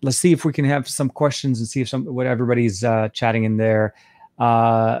 Let's see if we can have some questions and see if what everybody's chatting in there.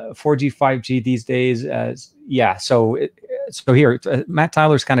 4G, 5G these days. Yeah. So here, Matt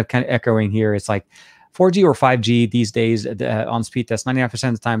Tyler's kind of echoing here. It's like 4G or 5G these days on speed test. 99%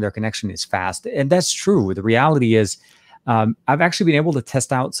 of the time, their connection is fast, and that's true. The reality is, I've actually been able to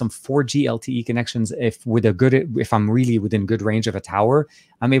test out some 4G LTE connections if I'm really within good range of a tower.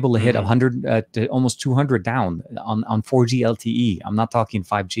 I'm able to hit 100 to almost 200 down on 4G LTE. I'm not talking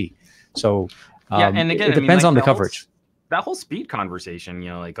 5G. So yeah, and again, it depends on the coverage. That whole speed conversation,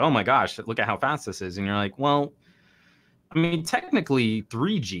 like, oh my gosh, look at how fast this is, and you're like, well, I mean, technically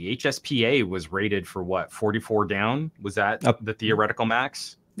 3G HSPA was rated for what, 44 down? Was that the theoretical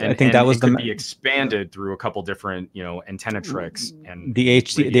max? And I think that was could be expanded through a couple different, antenna tricks and the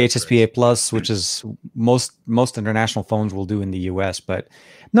HSPA plus, which is most international phones will do in the US. But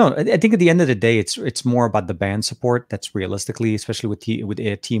no, I think at the end of the day, it's more about the band support. That's realistically, especially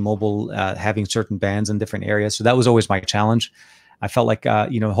with T-Mobile having certain bands in different areas. So that was always my challenge. I felt like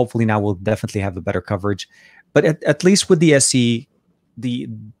hopefully now we'll definitely have a better coverage. But at least with the SE,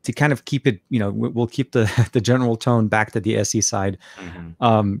 to kind of keep it, we'll keep the general tone back to the SE side.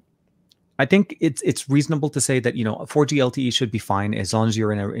 I think it's reasonable to say that 4G LTE should be fine as long as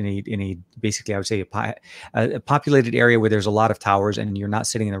you're in a basically, I would say a populated area where there's a lot of towers and you're not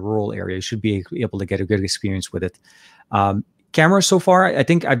sitting in a rural area. You should be able to get a good experience with it. Camera so far, I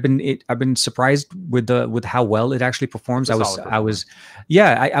think I've been surprised with how well it actually performs. I was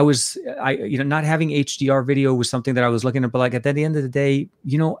not having HDR video was something that I was looking at, but like at the end of the day,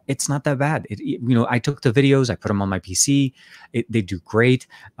 it's not that bad. I took the videos, I put them on my PC. They do great.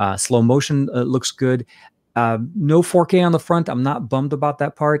 Slow motion looks good. No 4K on the front. I'm not bummed about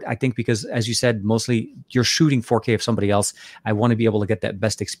that part. I think because, as you said, mostly you're shooting 4K of somebody else. I want to be able to get that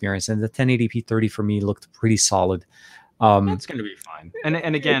best experience, and the 1080p 30 for me looked pretty solid. That's going to be fine.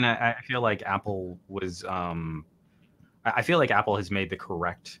 And again, I feel like Apple was, I feel like Apple has made the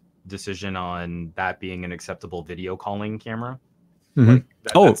correct decision on that being an acceptable video calling camera. Like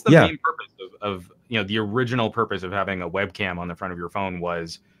that's the main purpose of the original purpose of having a webcam on the front of your phone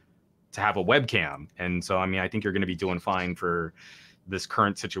was to have a webcam. And so, I mean, I think you're going to be doing fine for this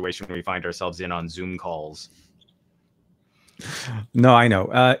current situation we find ourselves in on Zoom calls. No, I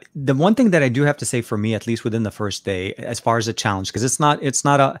know. The one thing that I do have to say for me, at least within the first day, as far as a challenge, because it's not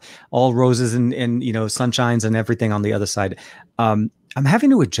all roses and sunshines and everything on the other side. I'm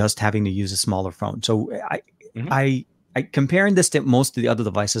having to adjust having to use a smaller phone. So I comparing this to most of the other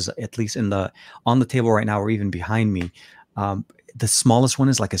devices, at least on the table right now or even behind me. The smallest one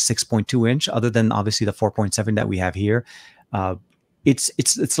is like a 6.2 inch, other than obviously the 4.7 that we have here. It's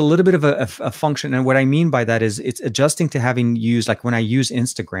a little bit of a function. And what I mean by that is it's adjusting to having used, like when I use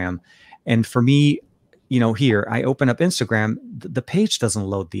Instagram, and for me, here I open up Instagram, the page doesn't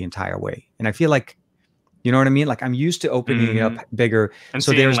load the entire way. And I feel like, you know what I mean? Like I'm used to opening it up bigger. And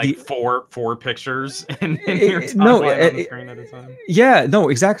so there's like four pictures in your timeline on the screen at a time. Yeah, no,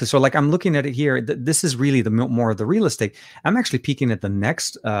 exactly. So like I'm looking at it here. This is really the more of the real estate. I'm actually peeking at the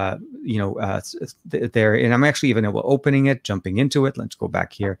next, there, and I'm actually even opening it, jumping into it. Let's go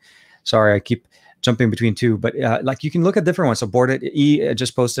back here. Sorry, I keep jumping between two, but like you can look at different ones. So Boarded E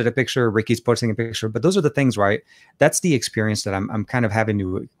just posted a picture, Ricky's posting a picture, but those are the things, right? That's the experience that I'm kind of having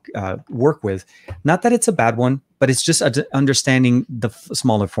to work with. Not that it's a bad one, but it's just understanding the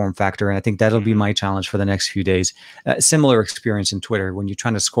smaller form factor. And I think that'll be my challenge for the next few days. Similar experience in Twitter when you're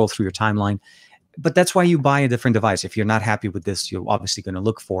trying to scroll through your timeline. But that's why you buy a different device. If you're not happy with this, you're obviously going to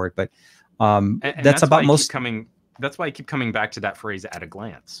look for it. But and that's about most. That's why I keep coming back to that phrase at a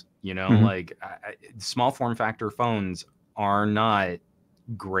glance. Like small form factor phones are not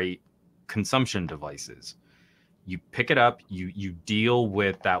great consumption devices. You pick it up, you deal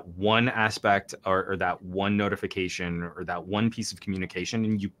with that one aspect or that one notification or that one piece of communication,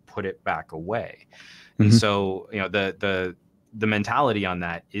 and you put it back away. And so, the mentality on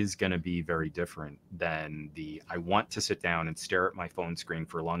that is going to be very different than I want to sit down and stare at my phone screen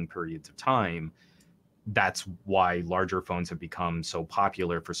for long periods of time. That's why larger phones have become so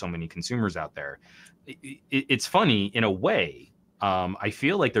popular for so many consumers out there. It's funny in a way. I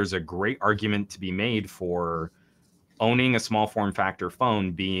feel like there's a great argument to be made for owning a small form factor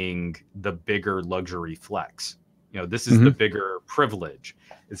phone being the bigger luxury flex. This is the bigger privilege.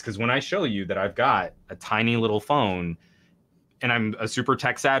 It's because when I show you that I've got a tiny little phone and I'm a super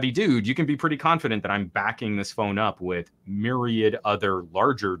tech savvy dude, you can be pretty confident that I'm backing this phone up with myriad other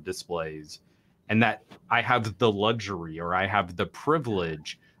larger displays, and that I have the luxury or I have the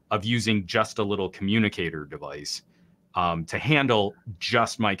privilege of using just a little communicator device to handle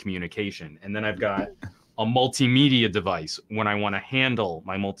just my communication. And then I've got a multimedia device when I want to handle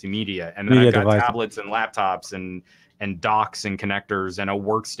my multimedia. And then I've got tablets and laptops and and docks and connectors and a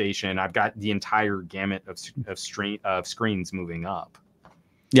workstation. I've got the entire gamut of screens moving up.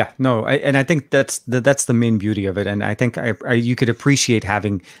 Yeah, no, and I think that's the main beauty of it, and I think you could appreciate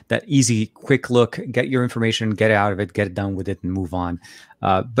having that easy, quick look, get your information, get out of it, get it done with it, and move on.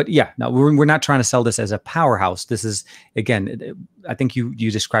 But yeah, no, we're not trying to sell this as a powerhouse. This is, again, I think you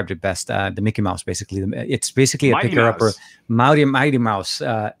described it best. The Mickey Mouse, basically, it's basically a picker upper, Mighty Mouse.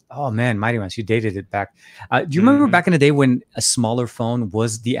 Oh man, Mighty Mouse, you dated it back. Do you remember back in the day when a smaller phone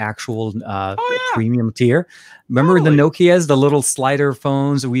was the actual premium tier? Remember the Nokias, the little slider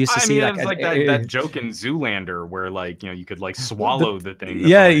phones we used to see? It was like that joke in Zoolander where, like, you could like swallow the thing.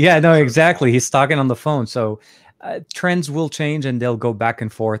 Yeah, no, exactly. He's talking on the phone. So trends will change and they'll go back and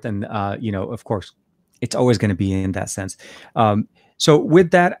forth. And, of course, it's always going to be in that sense. So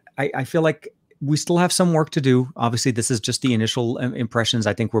with that, I feel like we still have some work to do. Obviously, this is just the initial impressions.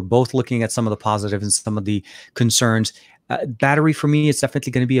 I think we're both looking at some of the positives and some of the concerns. Battery for me is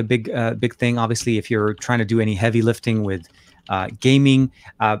definitely going to be a big thing. Obviously, if you're trying to do any heavy lifting with gaming,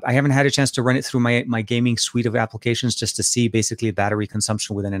 I haven't had a chance to run it through my gaming suite of applications just to see basically battery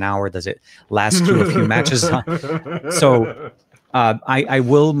consumption within an hour. Does it last you a few matches? So I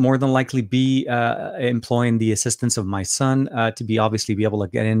will more than likely be employing the assistance of my son to obviously be able to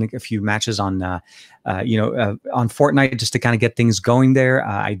get in a few matches on Fortnite just to kind of get things going there.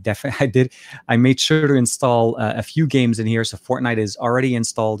 I made sure to install a few games in here. So Fortnite is already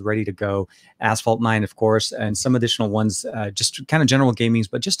installed, ready to go. Asphalt 9, of course, and some additional ones, just kind of general gamings,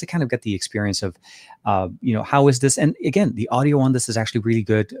 but just to kind of get the experience of, how is this? And again, the audio on this is actually really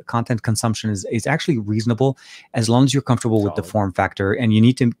good. Content consumption is actually reasonable as long as you're comfortable with the form factor, and you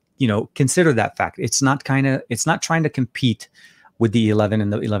need to, consider that fact. It's not trying to compete with the 11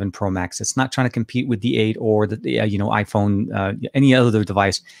 and the 11 Pro Max. It's not trying to compete with the 8 or the iPhone, any other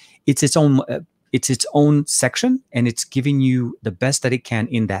device. It's its own section, and it's giving you the best that it can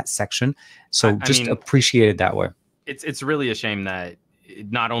in that section. So just appreciate it that way. It's really a shame that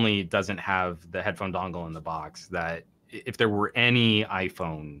it not only doesn't have the headphone dongle in the box, that if there were any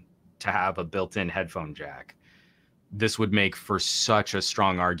iPhone to have a built-in headphone jack, this would make for such a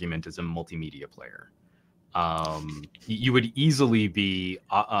strong argument as a multimedia player. You would easily be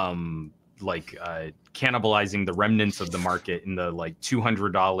cannibalizing the remnants of the market in the like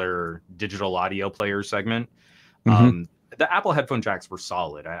 $200 digital audio player segment. The Apple headphone jacks were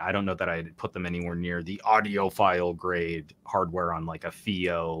solid. I don't know that I'd put them anywhere near the audiophile grade hardware on like a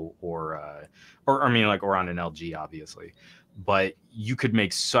FiiO or on an LG, obviously. But you could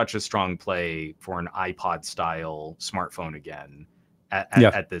make such a strong play for an iPod style smartphone again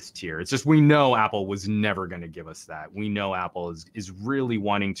at this tier. It's just, we know Apple was never going to give us that. We know Apple is really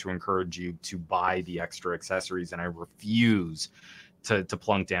wanting to encourage you to buy the extra accessories, and I refuse to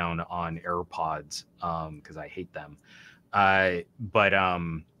plunk down on AirPods because I hate them. The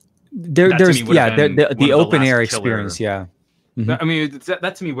open air experience. Yeah. I mean,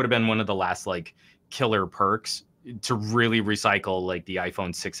 that to me would have been one of the last like killer perks to really recycle like the iPhone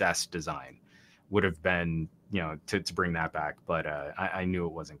 6S design would have been, to bring that back. But I knew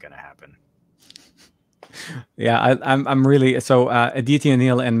it wasn't going to happen. Yeah, I'm really so Aditya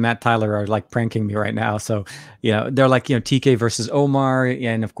Neal and Matt Tyler are like pranking me right now. So they're like TK versus Omar,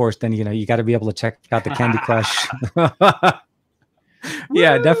 and of course then you got to be able to check out the Candy Crush.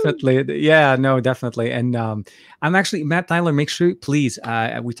 Yeah, definitely. Yeah, no, definitely. And I'm actually, Matt Tyler, make sure, please,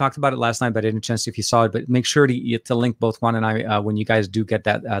 we talked about it last night, but I didn't chance if you saw it, but make sure to link both Juan and I when you guys do get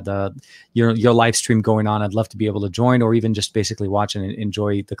that, your live stream going on. I'd love to be able to join or even just basically watch and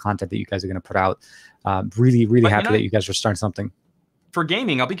enjoy the content that you guys are going to put out. Really, really happy that you guys are starting something. For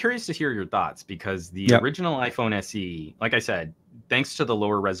gaming, I'll be curious to hear your thoughts because the original iPhone SE, like I said, thanks to the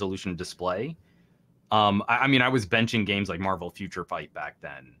lower resolution display, I was benching games like Marvel Future Fight back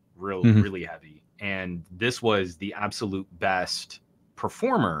then, really heavy. And this was the absolute best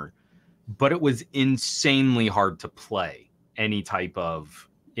performer, but it was insanely hard to play any type of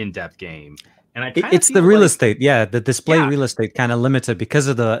in-depth game. And it's the real estate. Yeah, the display real estate kind of limits it because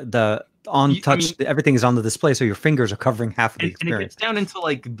of the on touch. Everything is on the display, so your fingers are covering half of the experience. And it gets down into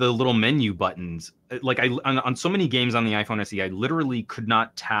like the little menu buttons. Like on so many games on the iPhone SE, I literally could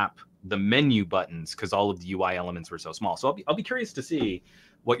not tap the menu buttons because all of the UI elements were so small. So I'll be curious to see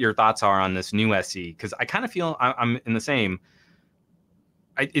what your thoughts are on this new SE, because I kind of feel I'm in the same.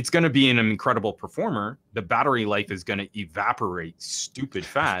 It's going to be an incredible performer. The battery life is going to evaporate stupid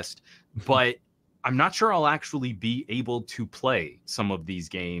fast, but I'm not sure I'll actually be able to play some of these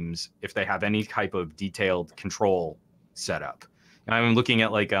games if they have any type of detailed control setup. And I'm looking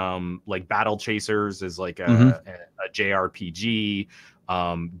at like Battle Chasers is like a JRPG,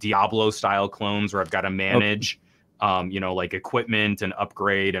 Diablo style clones where I've got to manage like equipment and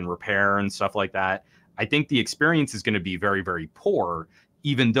upgrade and repair and stuff like that, I think the experience is going to be very, very poor,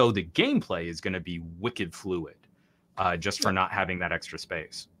 even though the gameplay is going to be wicked fluid, just for not having that extra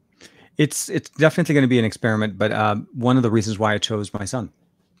space. It's definitely going to be an experiment, but one of the reasons why I chose my son.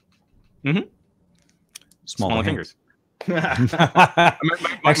 Mm-hmm. Smaller fingers.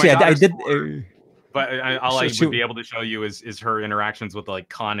 Actually, I did. But all I would be able to show you is her interactions with like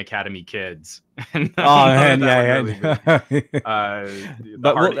Khan Academy kids. And, yeah.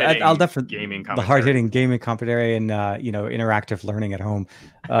 But I'll definitely gaming the hard-hitting gaming commentary and interactive learning at home.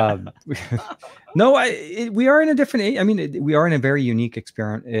 No, we are in a different. I mean, we are in a very unique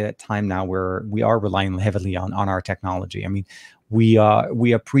experiment time now where we are relying heavily on our technology. I mean, we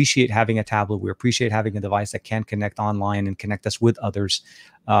appreciate having a tablet. We appreciate having a device that can connect online and connect us with others.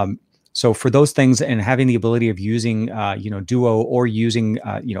 So for those things and having the ability of using, Duo or using,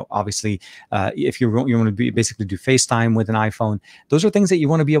 obviously, if you want to basically do FaceTime with an iPhone, those are things that you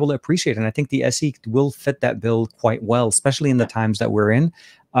want to be able to appreciate. And I think the SE will fit that bill quite well, especially in the times that we're in.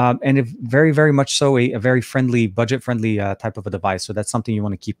 And very, very much so a very friendly, budget-friendly type of a device. So that's something you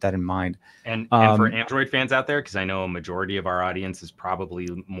want to keep that in mind. And for Android fans out there, because I know a majority of our audience is probably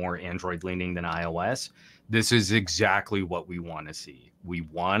more Android-leaning than iOS, this is exactly what we want to see. We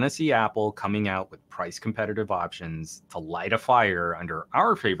want to see Apple coming out with price-competitive options to light a fire under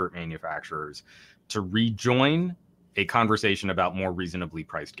our favorite manufacturers to rejoin a conversation about more reasonably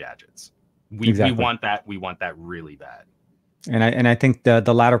priced gadgets. We want that. We want that really bad. And I think the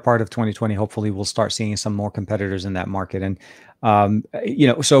latter part of 2020, hopefully, we'll start seeing some more competitors in that market. And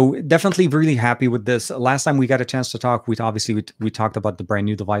so definitely really happy with this. Last time we got a chance to talk, we talked about the brand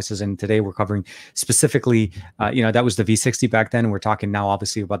new devices, and today we're covering specifically, that was the V60 back then. And we're talking now,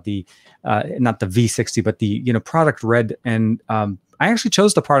 obviously, about the not the V60, but the product Red. And I actually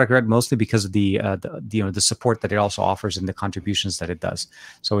chose the product Red mostly because of the support that it also offers and the contributions that it does.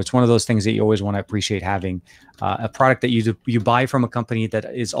 So it's one of those things that you always want to appreciate, having a product that you buy from a company that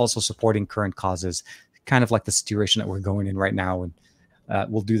is also supporting current causes, kind of like the situation that we're going in right now. And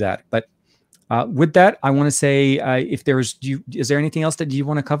we'll do that. But with that, I want to say, is there anything else that you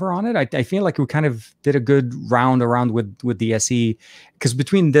want to cover on it? I feel like we kind of did a good round around with the SE, because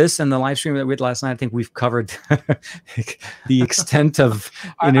between this and the live stream that we had last night, I think we've covered the extent of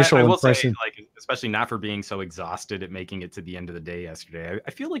initial I will impression. say, like, especially not for being so exhausted at making it to the end of the day yesterday,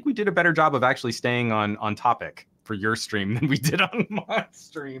 I feel like we did a better job of actually staying on topic for your stream than we did on my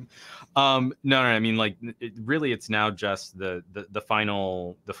stream. No, I mean, like, it's now just the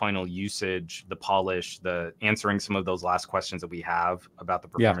final usage, the polish, the answering some of those last questions that we have about the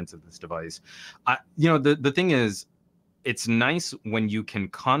performance of this device. The thing is, it's nice when you can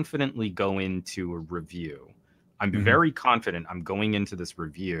confidently go into a review. I'm very confident I'm going into this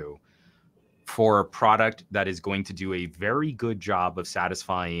review for a product that is going to do a very good job of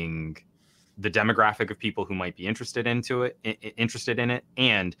satisfying the demographic of people who might be interested in it,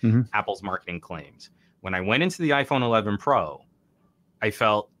 and Apple's marketing claims. When I went into the iPhone 11 Pro, I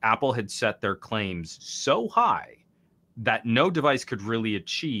felt Apple had set their claims so high that no device could really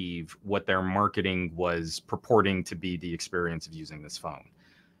achieve what their marketing was purporting to be the experience of using this phone.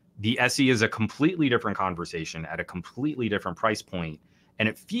 The SE is a completely different conversation at a completely different price point. And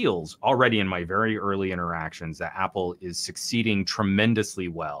it feels already in my very early interactions that Apple is succeeding tremendously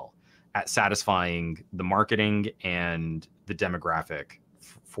well at satisfying the marketing and the demographic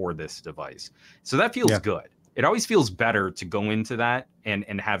for this device. So that feels good. It always feels better to go into that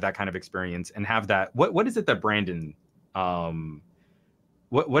and have that kind of experience and have that. What is it that Brandon,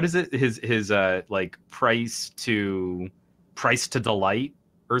 what is it? His like price to delight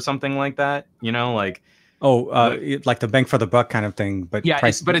or something like that, like. Like the bang for the buck kind of thing, but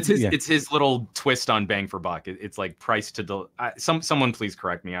it's his little twist on bang for buck. It's like price to someone please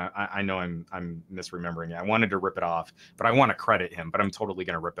correct me. I know I'm misremembering it. I wanted to rip it off, but I want to credit him, but I'm totally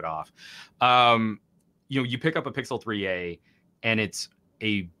going to rip it off. You pick up a Pixel 3a and it's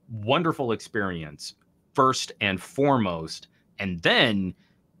a wonderful experience first and foremost, and then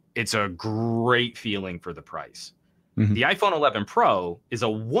it's a great feeling for the price. The iPhone 11 Pro is a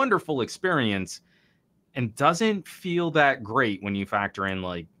wonderful experience and doesn't feel that great when you factor in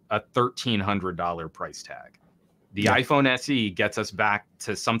like a $1,300 price tag. The iPhone SE gets us back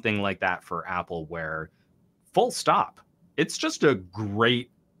to something like that for Apple, where full stop. It's just a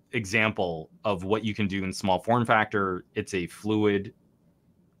great example of what you can do in small form factor. It's a fluid,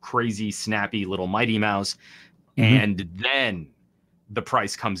 crazy, snappy little Mighty Mouse. And then the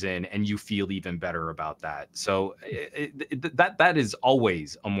price comes in and you feel even better about that. So that is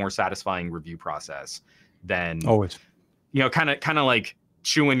always a more satisfying review process than always, kind of like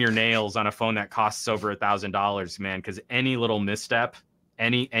chewing your nails on a phone that costs over $1,000, man, because any little misstep,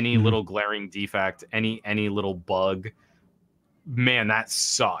 any little glaring defect, any little bug, man, that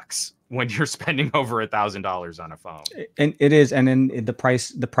sucks when you're spending over $1,000 on a phone. And it is, and then the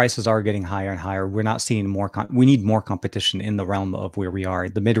prices are getting higher and higher. We're not seeing more. We need more competition in the realm of where we are.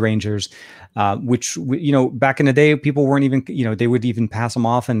 The mid rangers, which back in the day, people weren't even, they would even pass them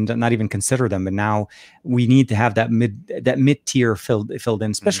off and not even consider them. But now we need to have that mid tier filled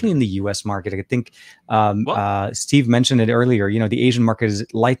in, especially in the U.S. market. I think Steve mentioned it earlier. The Asian market is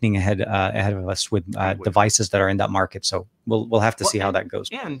lightning ahead of us with devices that are in that market. So we'll have to see how that goes.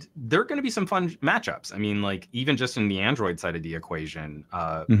 And there are going to be some fun matchups. I mean, like even just in the Android side of the equation,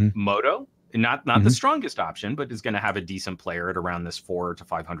 Moto, not the strongest option, but is going to have a decent player at around this $400 to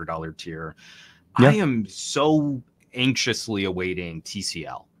 $500 tier. Yeah. I am so anxiously awaiting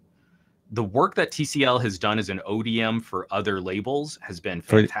TCL. The work that TCL has done as an ODM for other labels has been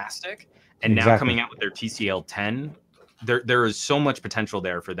fantastic. And now coming out with their TCL 10, there is so much potential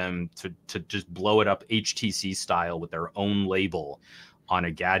there for them to just blow it up HTC style with their own label on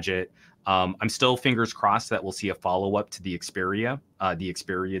a gadget. I'm still fingers crossed that we'll see a follow-up to the Xperia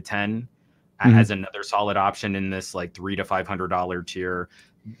 10 as another solid option in this like $300 to $500 tier.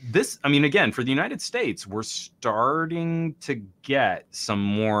 This, I mean, again, for the United States, we're starting to get some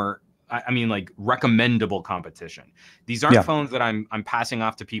more, like recommendable competition. These aren't phones that I'm passing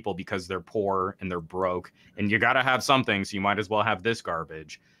off to people because they're poor and they're broke and you got to have something. So you might as well have this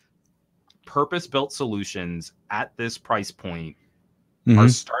garbage. Purpose-built solutions at this price point are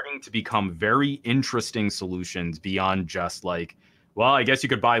starting to become very interesting solutions beyond just like, well, I guess you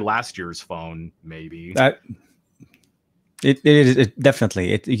could buy last year's phone, maybe. It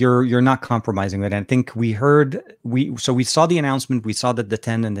definitely, you're not compromising it. And I think we saw the announcement. We saw that the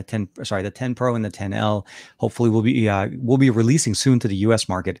 10 Pro and the 10L hopefully will be releasing soon to the US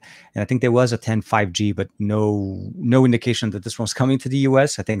market. And I think there was a 10 5G, but no indication that this one's coming to the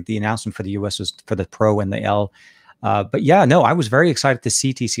US. I think the announcement for the US was for the Pro and the L. But yeah, no, I was very excited to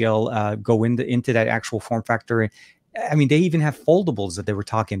see TCL go into that actual form factor. I mean, they even have foldables that they were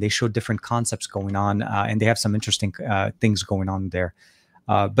talking. They showed different concepts going on, and they have some interesting things going on there.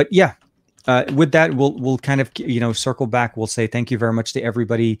 But yeah, with that, we'll kind of circle back. We'll say thank you very much to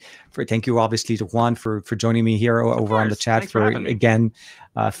everybody. Thank you, obviously, to Juan for joining me here over on the chat. Thanks for again,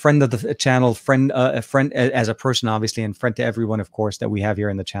 friend of the channel, friend as a person, obviously, and friend to everyone, of course, that we have here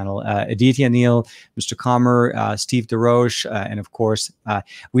in the channel. Aditya Neal, Mr. Comer, Steve DeRoche, and of course,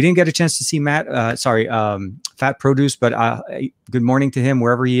 we didn't get a chance to see Matt. Fat Produce, but good morning to him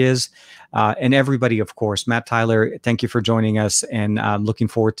wherever he is. And everybody, of course, Matt Tyler, thank you for joining us, and I'm looking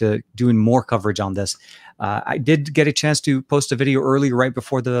forward to doing more coverage on this. I did get a chance to post a video early, right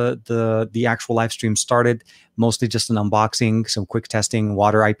before the actual live stream started, mostly just an unboxing, some quick testing,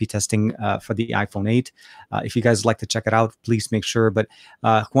 water IP testing for the iPhone 8. If you guys like to check it out, please make sure. But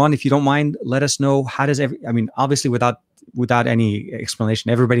Juan, if you don't mind, let us know how does obviously without any explanation,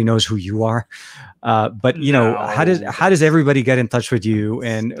 everybody knows who you are, but how does everybody get in touch with you,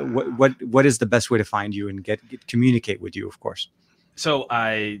 and what is the best way to find you and communicate with you, of course? So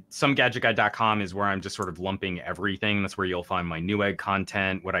somegadgetguy.com is where I'm just sort of lumping everything. That's where you'll find my Newegg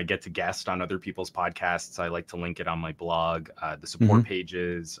content, what I get to guest on other people's podcasts. I like to link it on my blog, the support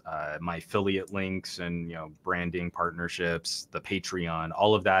pages, my affiliate links, and branding partnerships, the Patreon,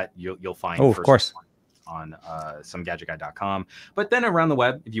 all of that you'll find. Oh, of course. On somegadgetguy.com. But then around the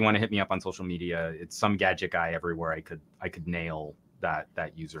web, if you want to hit me up on social media, it's somegadgetguy everywhere I could nail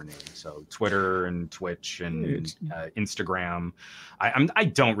that username. So Twitter and Twitch and Instagram. I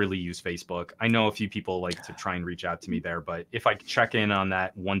don't really use Facebook. I know a few people like to try and reach out to me there, but if I check in on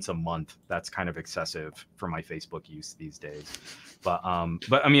that once a month, that's kind of excessive for my Facebook use these days. But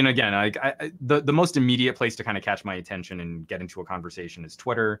I mean, again, the most immediate place to kind of catch my attention and get into a conversation is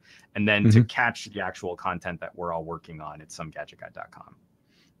Twitter, and then to catch the actual content that we're all working on, it's somegadgetguy.com.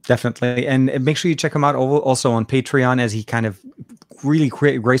 Definitely. And make sure you check him out also on Patreon, as he kind of really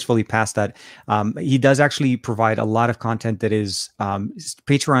gracefully passed that. He does actually provide a lot of content that is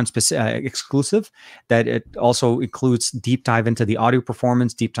Patreon exclusive, that it also includes deep dive into the audio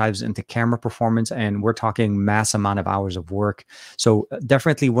performance, deep dives into camera performance, and we're talking mass amount of hours of work. So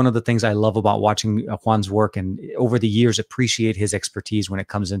definitely one of the things I love about watching Juan's work, and over the years appreciate his expertise when it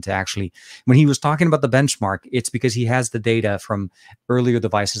comes into actually, when he was talking about the benchmark, it's because he has the data from earlier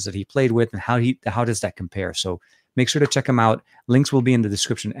devices that he played with, and how does that compare. So Make sure to check him out. Links will be in the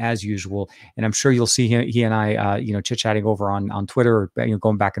description as usual, and I'm sure you'll see he and I, chit-chatting over on Twitter, or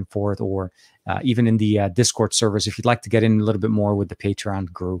going back and forth, or even in the Discord servers. If you'd like to get in a little bit more with the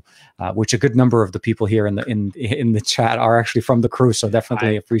Patreon crew, which a good number of the people here in the chat are actually from the crew, so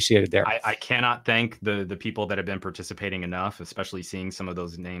definitely appreciated there. I cannot thank the people that have been participating enough, especially seeing some of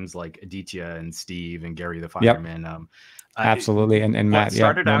those names like Aditya and Steve and Gary the Fireman. Yep. Absolutely, and Matt. What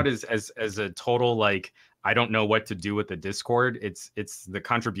started out as a total like, I don't know what to do with the Discord. It's the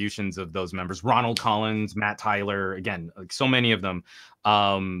contributions of those members: Ronald Collins, Matt Tyler, again, like so many of them.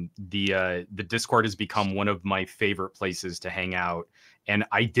 The Discord has become one of my favorite places to hang out, and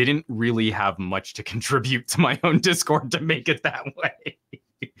I didn't really have much to contribute to my own Discord to make it that way.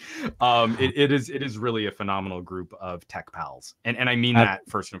 It is really a phenomenal group of tech pals, and I mean that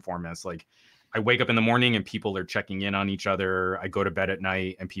first and foremost. Like, I wake up in the morning and people are checking in on each other. I go to bed at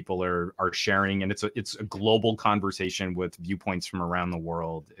night and people are sharing, and it's a global conversation with viewpoints from around the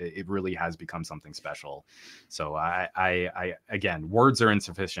world. It really has become something special. So I again, words are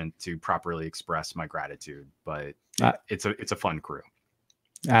insufficient to properly express my gratitude, but it's a fun crew.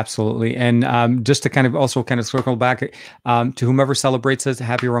 Absolutely. And just to kind of circle back to whomever celebrates us,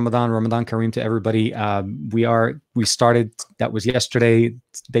 happy Ramadan Kareem to everybody. We started, that was yesterday,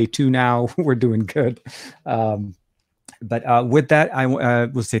 day 2 now. We're doing good. But with that, I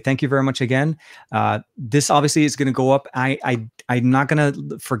will say thank you very much again. This obviously is going to go up. I'm not going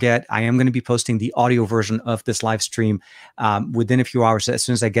to forget. I am going to be posting the audio version of this live stream within a few hours, as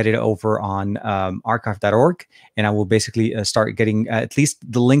soon as I get it over on archive.org. And I will basically start getting at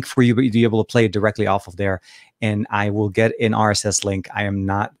least the link for you to be able to play it directly off of there. And I will get an RSS link. I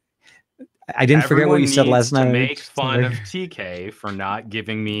didn't forget what you said last night. To make fun of TK for not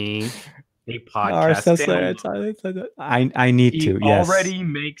giving me a podcast. I need to. Yes. Already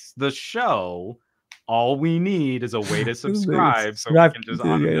makes the show. All we need is a way to subscribe, so we can just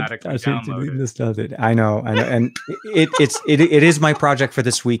automatically download it. I know, and it is my project for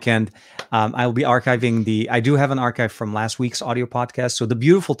this weekend. I'll be archiving I do have an archive from last week's audio podcast. So the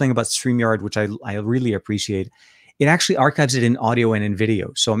beautiful thing about StreamYard, which I really appreciate, it actually archives it in audio and in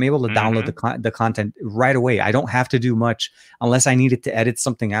video. So I'm able to download the content right away. I don't have to do much unless I needed to edit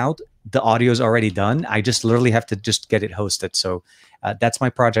something out. The audio is already done. I just literally have to just get it hosted. So that's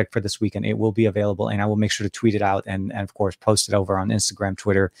my project for this weekend. It will be available, and I will make sure to tweet it out and of course, post it over on Instagram,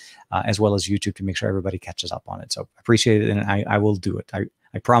 Twitter, as well as YouTube, to make sure everybody catches up on it. So appreciate it, and I will do it.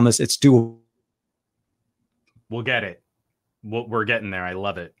 I promise it's doable. We'll get it. We're getting there. I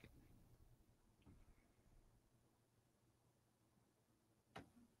love it.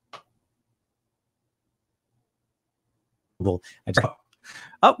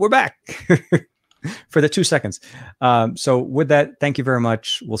 We're back for the 2 seconds. So with that, thank you very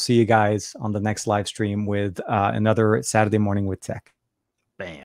much. We'll see you guys on the next live stream with another Saturday Morning with Tech. Bam.